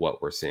kind of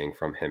what we're seeing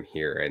from him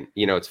here. And,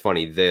 it's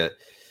funny that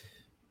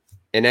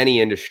in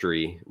any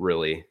industry,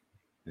 really,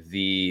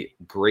 the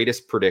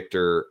greatest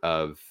predictor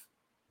of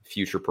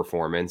future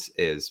performance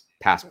is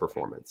past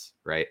performance,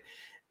 right?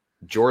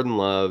 Jordan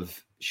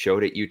Love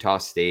showed at Utah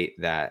State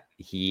that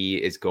he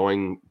is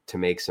going to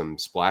make some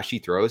splashy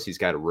throws. He's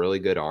got a really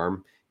good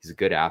arm. He's a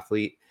good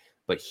athlete,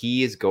 but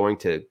he is going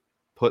to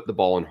put the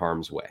ball in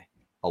harm's way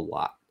a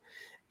lot.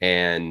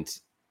 And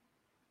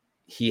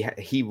he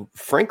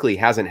frankly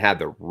hasn't had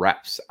the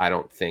reps, I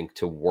don't think,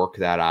 to work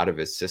that out of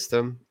his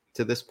system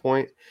to this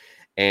point.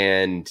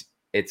 And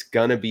it's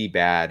going to be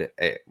bad,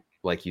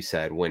 like you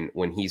said,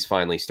 when he's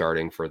finally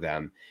starting for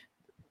them.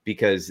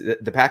 Because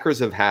the Packers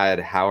have had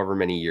however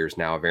many years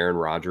now of Aaron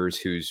Rodgers,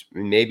 who's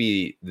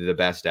maybe the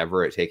best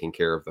ever at taking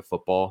care of the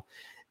football.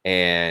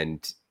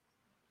 And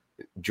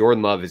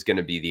Jordan Love is going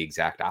to be the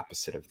exact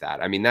opposite of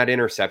that. I mean, that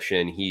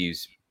interception,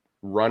 he's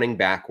running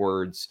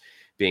backwards,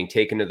 being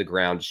taken to the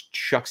ground,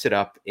 chucks it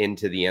up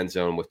into the end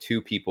zone with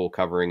 2 people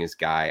covering his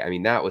guy. I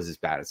mean, that was as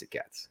bad as it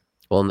gets.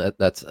 Well,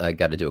 that's I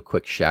got to do a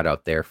quick shout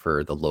out there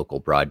for the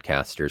local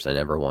broadcasters. I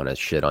never want to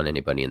shit on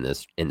anybody in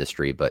this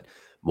industry, but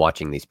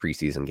watching these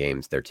preseason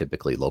games, they're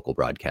typically local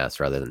broadcasts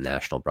rather than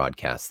national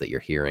broadcasts that you're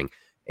hearing.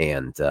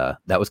 And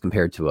that was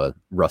compared to a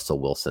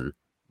Russell Wilson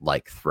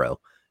like throw.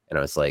 And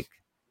I was like,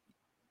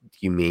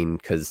 you mean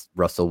because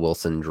Russell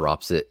Wilson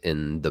drops it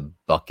in the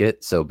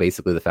bucket? So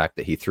basically the fact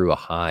that he threw a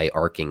high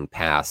arcing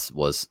pass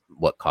was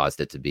what caused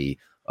it to be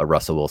a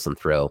Russell Wilson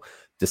throw,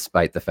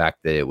 despite the fact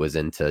that it was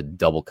into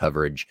double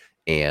coverage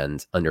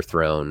and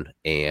underthrown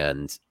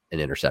and an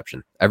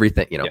interception.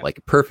 Everything, like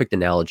a perfect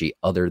analogy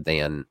other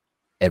than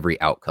every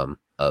outcome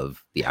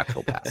of the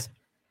actual pass.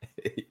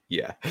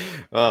 Yeah.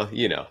 Well,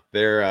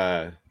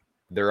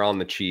 they're on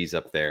the cheese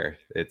up there.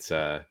 It's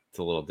a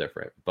little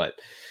different, but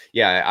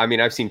yeah, I mean,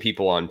 I've seen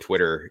people on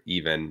Twitter,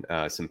 even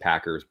some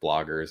Packers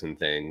bloggers and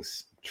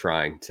things,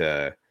 trying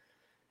to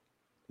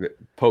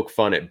poke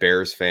fun at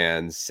Bears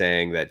fans,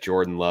 saying that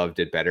Jordan Love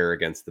did better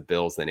against the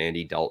Bills than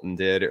Andy Dalton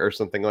did or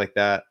something like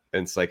that.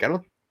 And it's like, I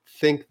don't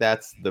think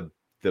that's the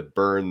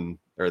burn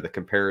or the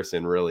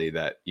comparison really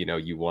that,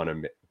 you want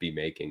to be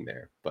making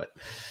there. But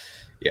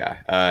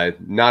yeah,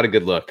 not a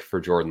good look for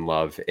Jordan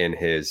Love in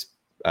his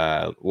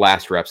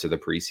last reps of the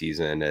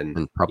preseason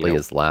and probably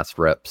his last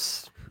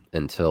reps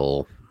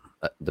until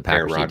the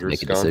Packers need to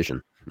make a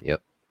decision.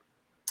 Yep.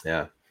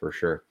 Yeah, for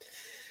sure.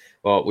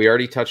 Well, we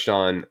already touched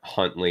on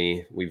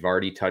Huntley. We've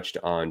already touched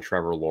on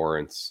Trevor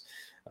Lawrence.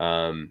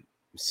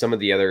 Some of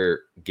the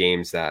other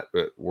games that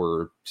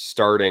were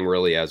starting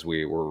really as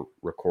we were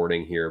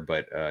recording here,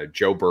 but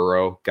Joe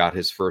Burrow got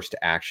his first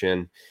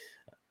action,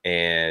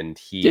 and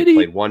he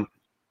played one.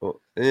 Well,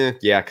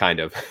 yeah,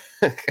 kind of.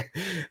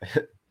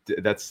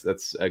 That's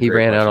a he great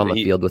ran question. Out on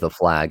the field with a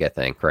flag, I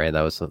think, right?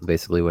 That was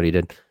basically what he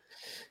did.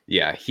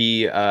 Yeah,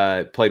 he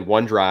played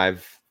one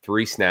drive,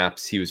 3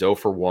 snaps. He was 0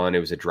 for 1. It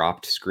was a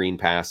dropped screen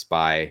pass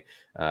by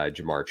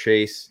Ja'Marr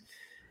Chase.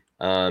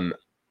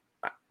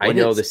 I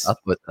know this. Talk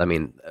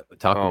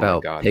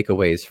about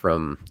takeaways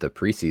from the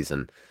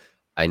preseason.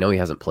 I know he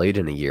hasn't played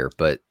in a year,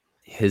 but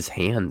his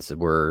hands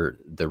were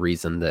the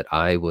reason that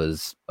I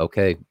was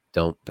okay.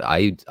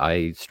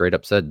 I straight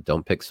up said,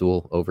 don't pick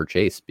Sewell over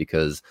Chase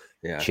because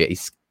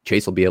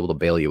Chase will be able to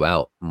bail you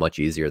out much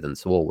easier than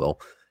Sewell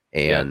will.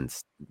 And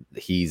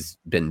he's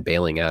been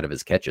bailing out of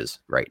his catches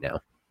right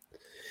now.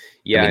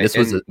 Yeah. I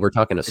mean, we're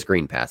talking a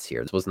screen pass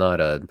here. This was not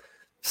a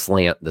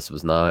slant. This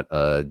was not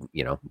a,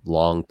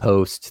 long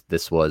post.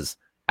 This was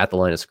at the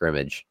line of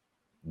scrimmage,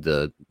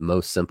 the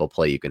most simple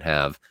play you can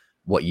have,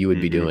 what you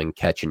would be doing,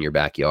 catch in your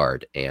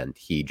backyard. And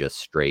he just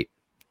straight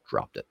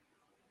dropped it.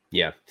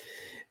 Yeah.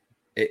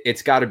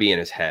 It's got to be in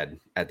his head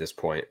at this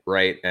point,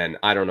 right? And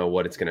I don't know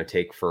what it's going to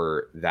take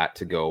for that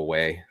to go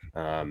away.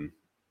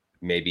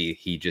 Maybe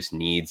he just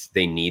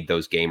they need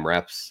those game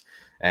reps,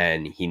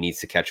 and he needs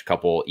to catch a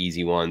couple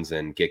easy ones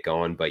and get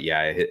going. But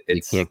yeah,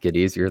 you can't get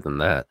easier than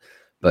that.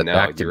 But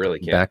no, you really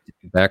can't.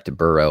 Back to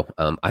Burrow.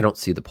 I don't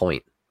see the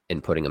point in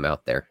putting him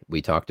out there.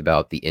 We talked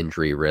about the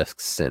injury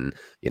risks, and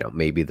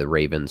maybe the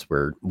Ravens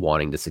were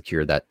wanting to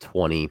secure that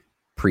 20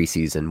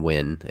 preseason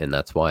win, and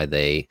that's why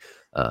they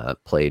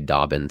played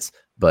Dobbins.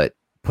 But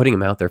putting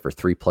him out there for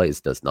 3 plays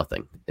does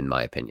nothing, in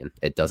my opinion.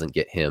 It doesn't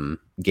get him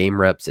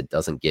game reps. It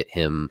doesn't get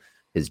him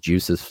his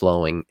juices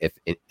flowing. If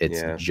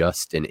it's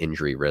just an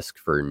injury risk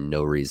for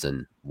no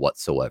reason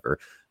whatsoever.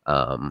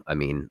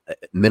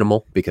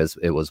 Minimal, because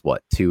it was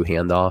 2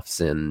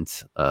 handoffs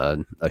and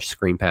a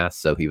screen pass,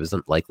 so he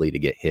wasn't likely to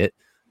get hit.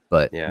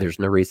 But there's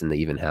no reason to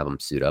even have him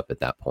suit up at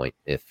that point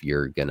if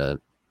you're gonna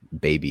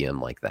baby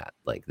him like that.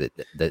 Like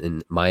that,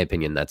 in my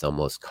opinion, that's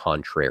almost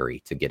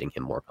contrary to getting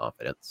him more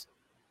confidence.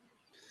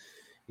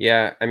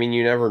 Yeah, I mean,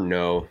 you never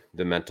know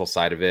the mental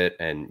side of it,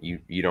 and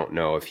you don't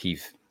know if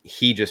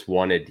he just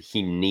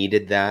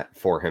needed that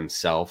for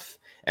himself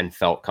and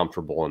felt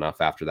comfortable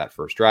enough after that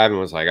first drive and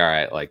was like, all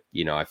right,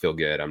 I feel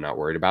good. I'm not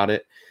worried about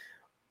it.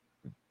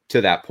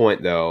 To that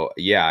point, though,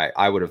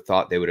 I would have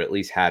thought they would at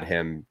least had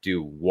him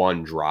do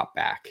one drop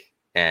back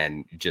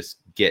and just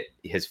get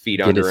his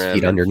feet under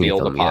him and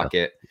feel the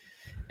pocket.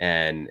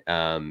 And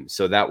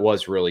so that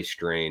was really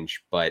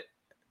strange, but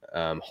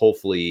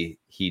hopefully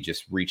he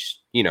just reached,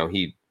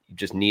 he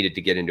just needed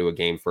to get into a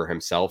game for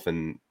himself,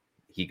 and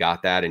he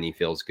got that, and he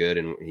feels good,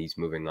 and he's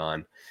moving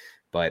on.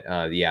 But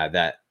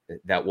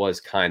that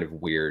was kind of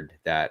weird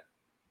that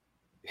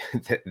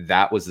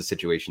that was the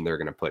situation they're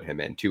going to put him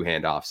in, 2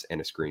 handoffs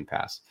and a screen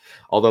pass.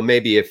 Although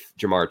maybe if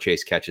Ja'Marr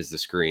Chase catches the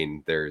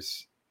screen,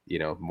 there's,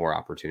 more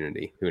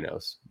opportunity. Who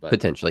knows? But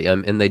potentially.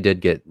 And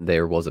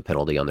there was a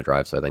penalty on the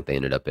drive. So I think they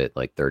ended up at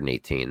 3rd and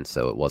 18.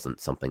 So it wasn't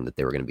something that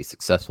they were going to be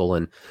successful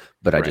in,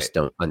 but I just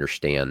don't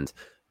understand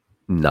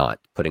not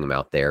putting him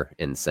out there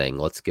and saying,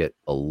 let's get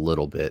a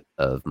little bit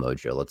of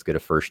mojo. Let's get a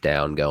first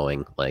down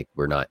going. Like,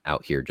 we're not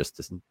out here just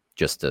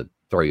to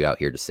throw you out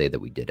here to say that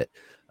we did it.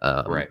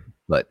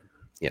 But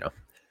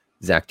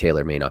Zach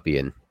Taylor may not be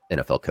an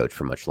NFL coach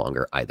for much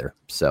longer either.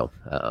 So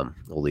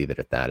we'll leave it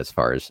at that as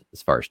far as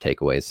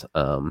takeaways.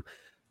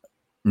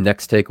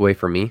 Next takeaway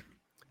for me,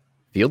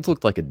 Fields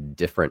looked like a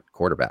different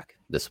quarterback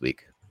this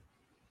week.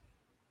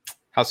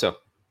 How so?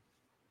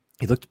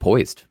 He looked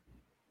poised.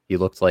 He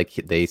looked like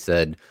they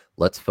said,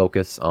 let's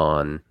focus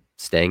on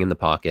staying in the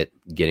pocket,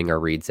 getting our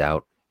reads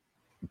out,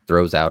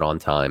 throws out on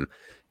time.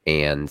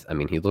 And I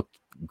mean, he looked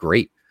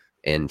great.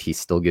 And he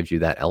still gives you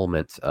that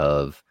element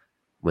of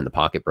when the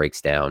pocket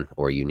breaks down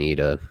or you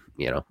need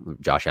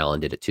Josh Allen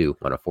did it too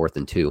on a 4th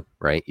and 2,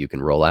 right? You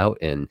can roll out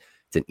and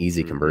it's an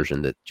easy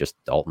conversion that just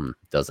Dalton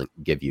doesn't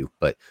give you.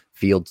 But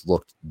Fields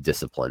looked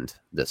disciplined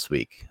this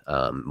week,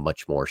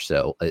 much more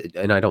so.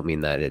 And I don't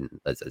mean that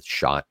as a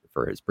shot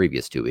for his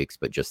previous 2 weeks,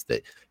 but just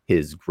that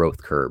his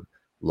growth curve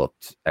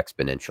looked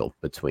exponential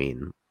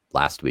between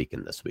last week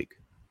and this week.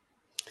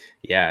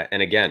 Yeah,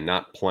 and again,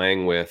 not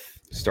playing with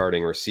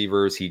starting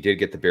receivers. He did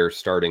get the Bears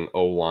starting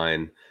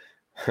O-line,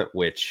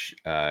 which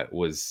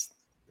was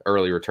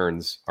early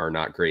returns are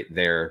not great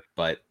there,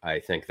 but I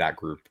think that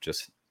group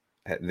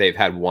they've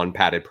had one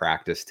padded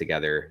practice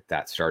together,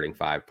 that starting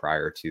 5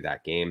 prior to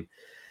that game.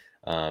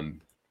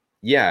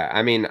 Yeah,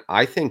 I mean,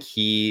 I think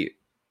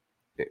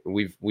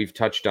we've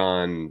touched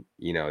on,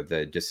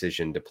 the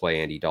decision to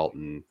play Andy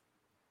Dalton,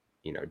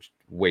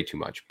 way too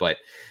much, but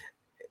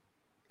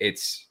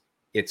it's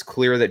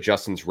clear that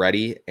Justin's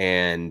ready,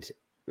 and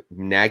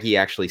Nagy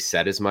actually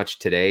said as much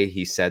today.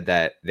 He said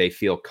that they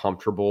feel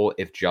comfortable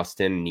if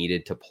Justin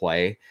needed to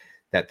play,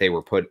 that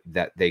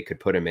they could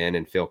put him in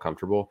and feel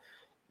comfortable.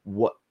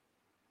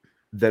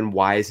 Then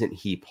why isn't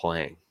he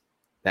playing?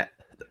 That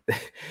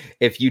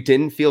if you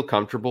didn't feel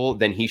comfortable,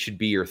 then he should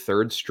be your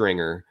 3rd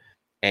stringer,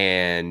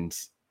 and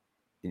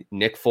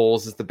Nick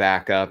Foles is the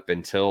backup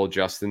until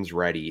Justin's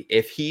ready.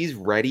 If he's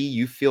ready,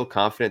 you feel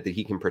confident that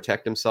he can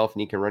protect himself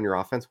and he can run your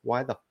offense.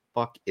 Why the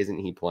fuck isn't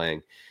he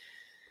playing?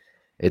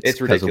 It's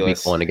because of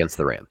week 1 against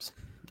the Rams,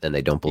 and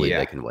they don't believe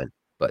they can win.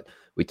 But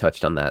we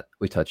touched on that.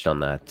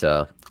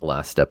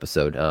 Last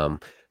episode.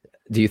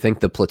 Do you think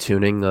the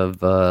platooning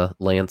of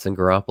Lance and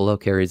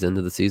Garoppolo carries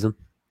into the season?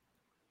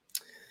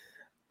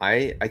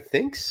 I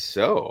think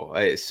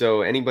so.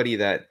 So anybody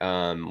that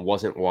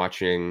wasn't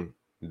watching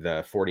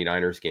the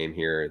 49ers game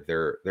here,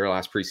 their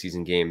last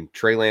preseason game,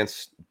 Trey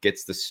Lance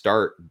gets the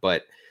start,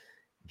 but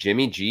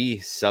Jimmy G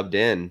subbed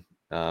in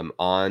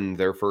on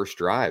their first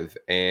drive,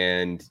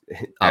 and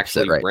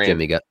actually right.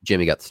 Jimmy got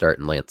the start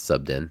and Lance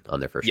subbed in on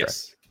their first drive.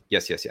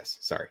 Yes.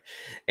 Sorry.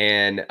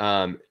 And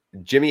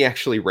Jimmy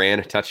actually ran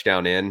a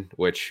touchdown in,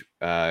 which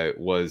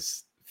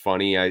was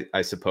funny,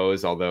 I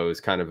suppose, although it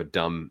was kind of a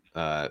dumb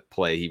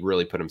play. He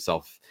really put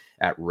himself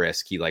at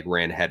risk. He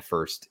ran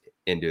headfirst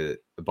into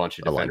a bunch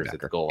of defenders at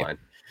the goal line.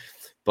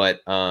 But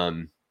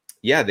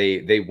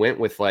they went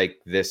with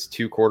this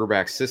 2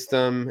 quarterback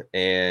system,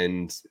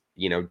 and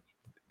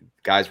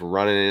guys were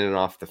running in and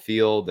off the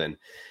field, and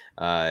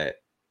I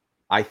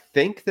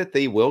think that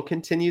they will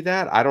continue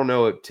that. I don't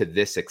know to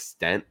this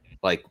extent.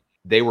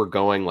 They were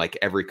going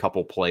every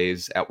couple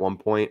plays at one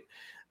point,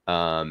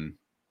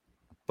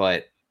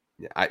 but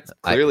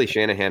clearly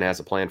Shanahan has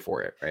a plan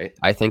for it, right?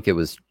 I think it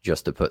was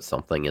just to put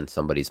something in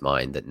somebody's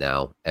mind that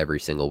now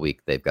every single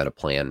week they've got a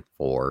plan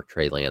for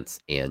Trey Lance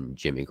and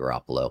Jimmy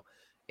Garoppolo,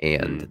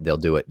 and they'll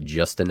do it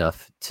just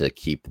enough to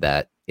keep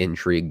that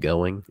intrigue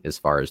going as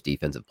far as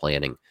defensive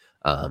planning,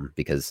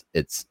 because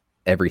it's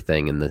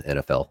everything in the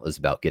NFL is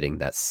about getting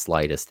that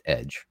slightest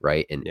edge,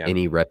 right? And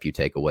any rep you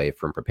take away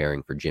from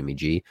preparing for Jimmy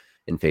G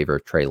in favor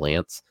of Trey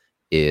Lance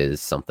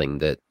is something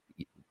that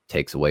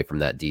takes away from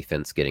that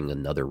defense getting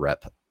another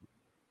rep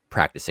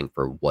practicing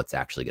for what's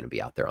actually going to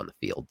be out there on the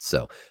field.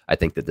 So I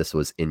think that this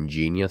was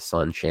ingenious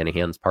on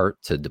Shanahan's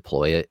part to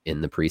deploy it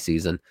in the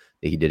preseason.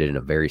 He did it in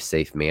a very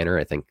safe manner.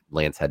 I think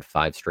Lance had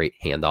 5 straight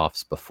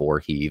handoffs before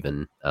he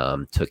even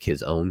took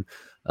his own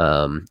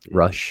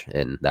rush,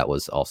 and that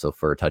was also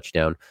for a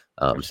touchdown.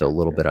 So a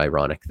little bit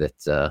ironic that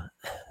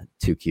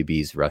 2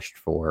 QBs rushed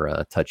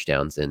for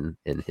touchdowns in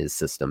his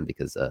system,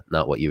 because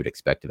not what you would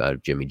expect out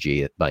of Jimmy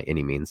G by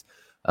any means.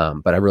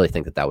 But I really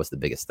think that was the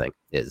biggest thing.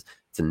 It's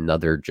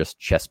another just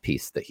chess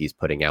piece that he's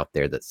putting out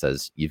there that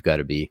says you've got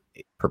to be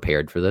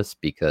prepared for this,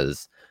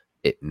 because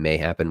it may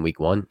happen week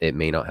 1. It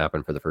may not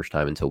happen for the first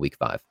time until week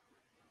 5.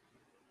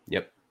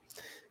 Yep.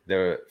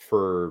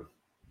 For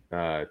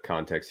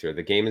context here,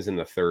 the game is in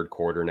the 3rd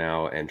quarter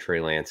now, and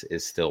Trey Lance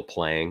is still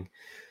playing.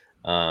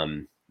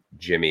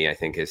 Jimmy, I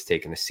think, has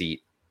taken a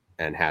seat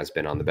and has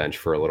been on the bench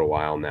for a little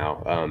while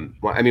now.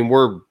 I mean,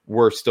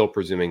 we're still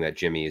presuming that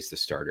Jimmy is the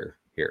starter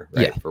here,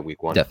 right? For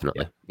week 1.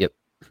 Definitely. Yep.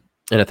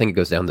 And I think it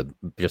goes down to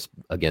just,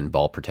 again,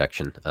 ball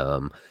protection.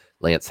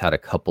 Lance had a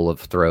couple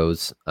of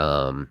throws,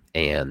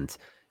 and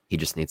he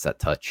just needs that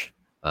touch.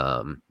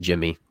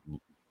 Jimmy,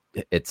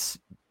 it's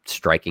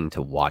striking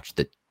to watch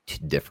the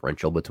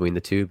differential between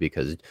the two,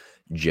 because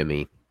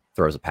Jimmy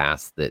throws a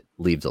pass that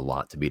leaves a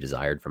lot to be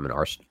desired from an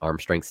arm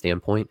strength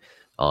standpoint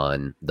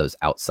on those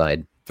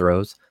outside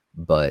throws.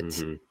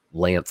 But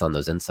Lance on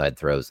those inside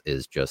throws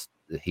is just,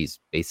 he's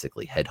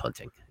basically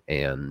headhunting.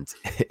 And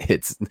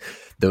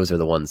those are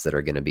the ones that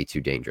are going to be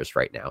too dangerous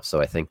right now. So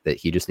I think that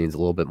he just needs a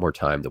little bit more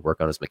time to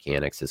work on his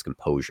mechanics, his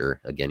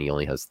composure. Again, he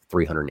only has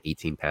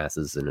 318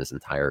 passes in his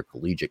entire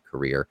collegiate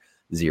career,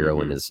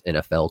 0 in his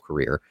NFL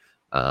career.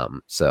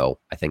 So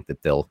I think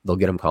that they'll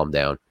get him calmed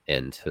down,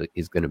 and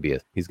he's going to be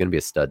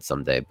a stud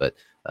someday. But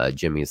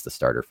Jimmy is the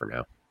starter for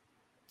now.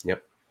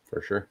 Yep,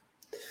 for sure.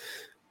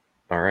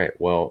 All right.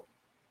 Well,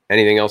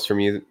 anything else from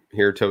you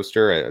here,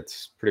 Toaster?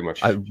 It's pretty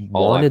much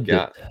all I've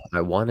got.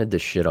 I wanted to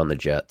shit on the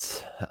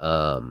Jets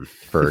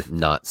for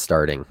not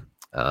starting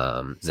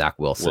Zach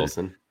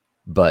Wilson.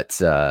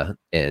 But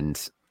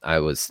and I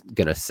was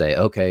gonna say,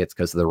 okay, it's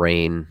because of the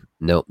rain.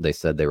 Nope, they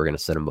said they were gonna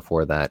sit him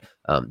before that.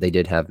 They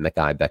did have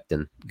Mekhi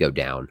Becton go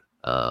down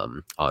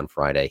on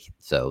Friday,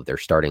 so their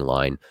starting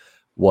line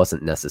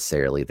wasn't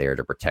necessarily there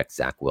to protect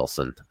Zach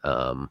Wilson,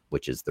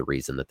 which is the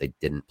reason that they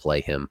didn't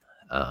play him.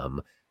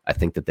 I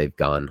think that they've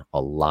gone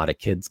a lot of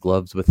kids'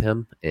 gloves with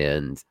him,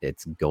 and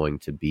it's going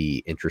to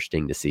be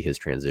interesting to see his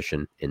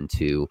transition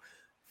into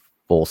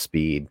full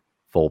speed,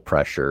 full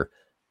pressure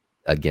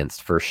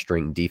against first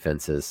string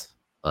defenses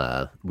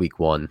week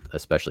one,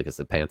 especially because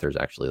the Panthers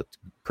actually looked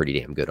pretty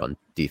damn good on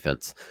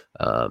defense.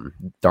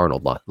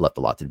 Darnold left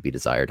a lot to be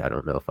desired. I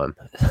don't know if I'm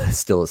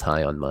still as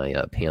high on my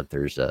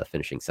Panthers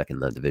finishing second in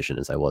the division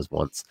as I was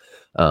once.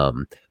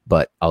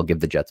 But I'll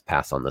give the Jets a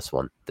pass on this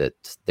one,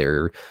 that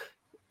they're,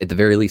 at the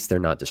very least, they're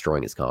not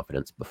destroying his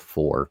confidence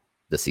before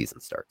the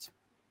season starts.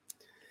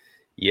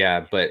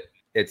 Yeah, but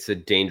it's a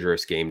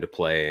dangerous game to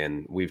play.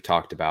 And we've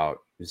talked about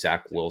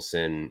Zach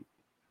Wilson,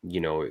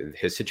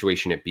 his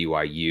situation at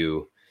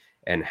BYU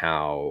and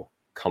how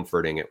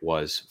comforting it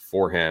was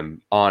for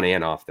him on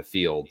and off the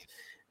field,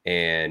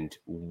 and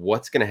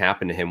what's going to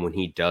happen to him when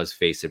he does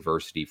face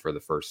adversity for the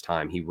first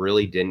time. He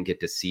really didn't get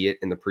to see it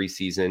in the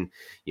preseason.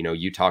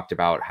 You talked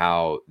about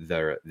how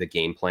the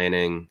game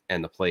planning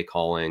and the play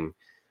calling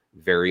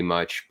very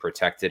much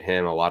protected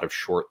him. A lot of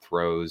short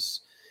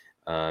throws.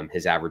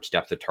 His average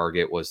depth of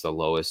target was the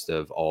lowest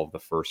of all of the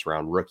first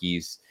round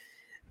rookies.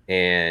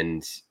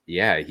 And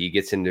yeah, he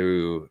gets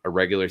into a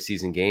regular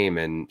season game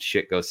and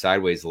shit goes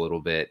sideways a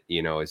little bit.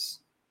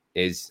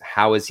 Is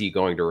how is he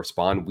going to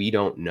respond? We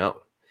don't know.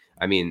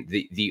 I mean,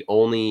 the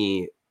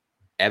only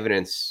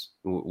evidence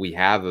we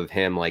have of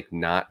him like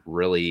not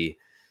really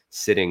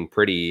sitting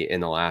pretty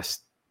in the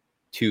last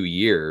 2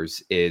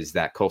 years is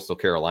that Coastal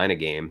Carolina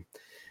game.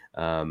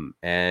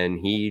 And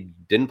he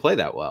didn't play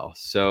that well.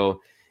 So,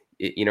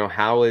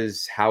 how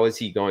is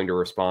he going to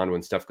respond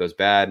when stuff goes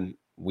bad?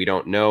 We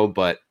don't know,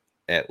 but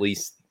at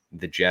least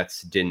the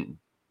Jets didn't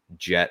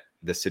jet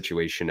the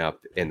situation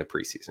up in the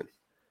preseason.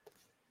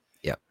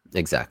 Yeah,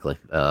 exactly.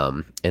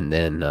 And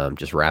then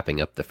just wrapping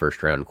up the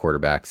first round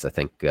quarterbacks, I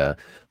think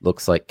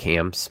looks like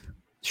Cam's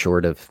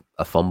short of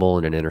a fumble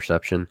and an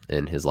interception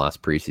in his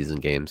last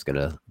preseason game is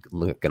gonna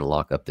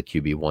lock up the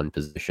QB1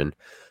 position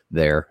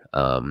there.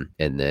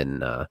 And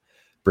then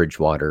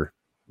Bridgewater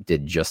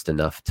did just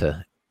enough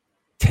to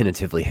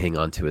tentatively hang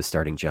on to his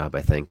starting job.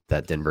 I think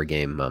that Denver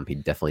game, he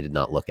definitely did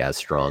not look as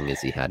strong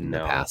as he had in the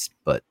past,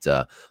 but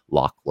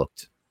Locke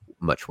looked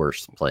much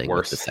worse playing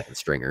with the second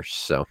stringers.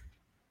 So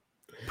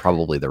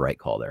probably the right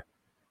call there.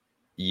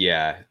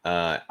 Yeah.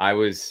 I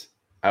was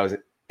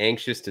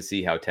anxious to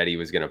see how Teddy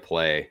was going to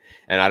play.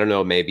 And I don't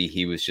know, maybe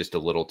he was just a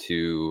little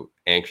too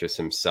anxious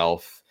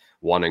himself,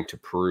 wanting to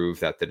prove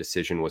that the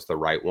decision was the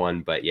right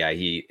one. But yeah,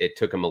 it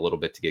took him a little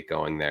bit to get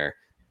going there.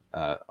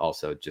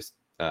 Also just,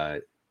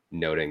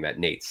 noting that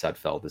Nate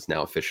Sudfeld is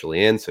now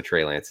officially in, so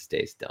Trey Lance's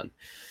day is done.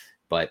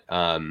 But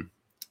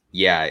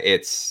yeah,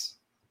 it's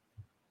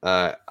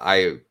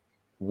I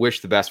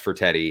wish the best for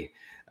Teddy.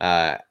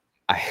 I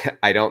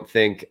don't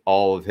think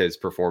all of his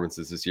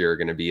performances this year are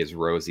going to be as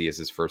rosy as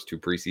his first two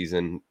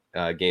preseason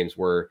games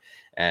were,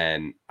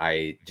 and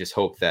I just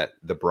hope that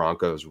the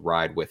Broncos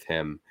ride with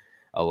him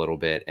a little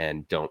bit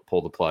and don't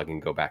pull the plug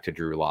and go back to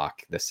Drew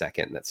Lock the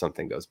second that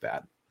something goes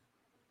bad.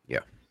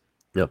 Yeah.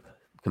 Yep.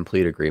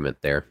 Complete agreement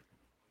there.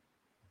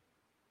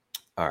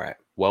 All right.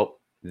 Well,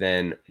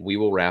 then we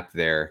will wrap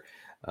there.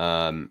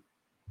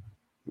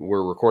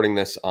 We're recording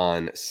this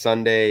on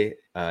Sunday.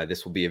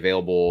 This will be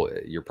available.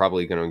 You're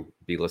probably going to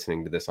be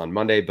listening to this on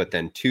Monday, but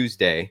then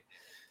Tuesday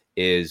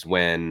is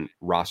when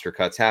roster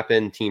cuts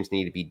happen. Teams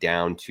need to be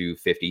down to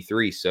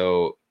 53.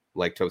 So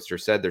like Toaster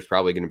said, there's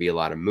probably going to be a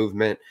lot of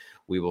movement.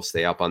 We will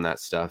stay up on that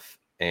stuff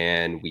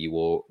and we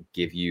will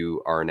give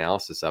you our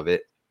analysis of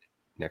it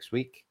next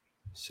week.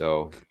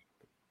 So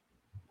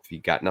if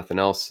you got nothing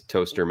else,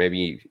 Toaster,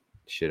 maybe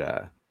should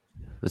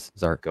this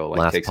is our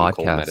last take some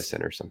cold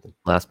medicine or something.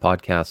 Last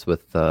podcast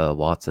with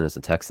Watson as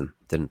a Texan.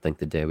 Didn't think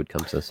the day would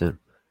come so soon.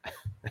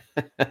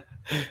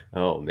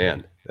 Oh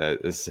man,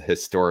 this is a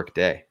historic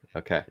day.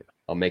 Okay,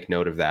 I'll make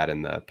note of that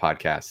in the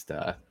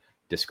podcast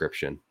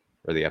description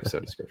or the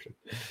episode description.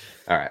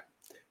 All right,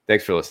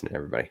 thanks for listening,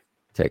 everybody.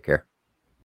 Take care.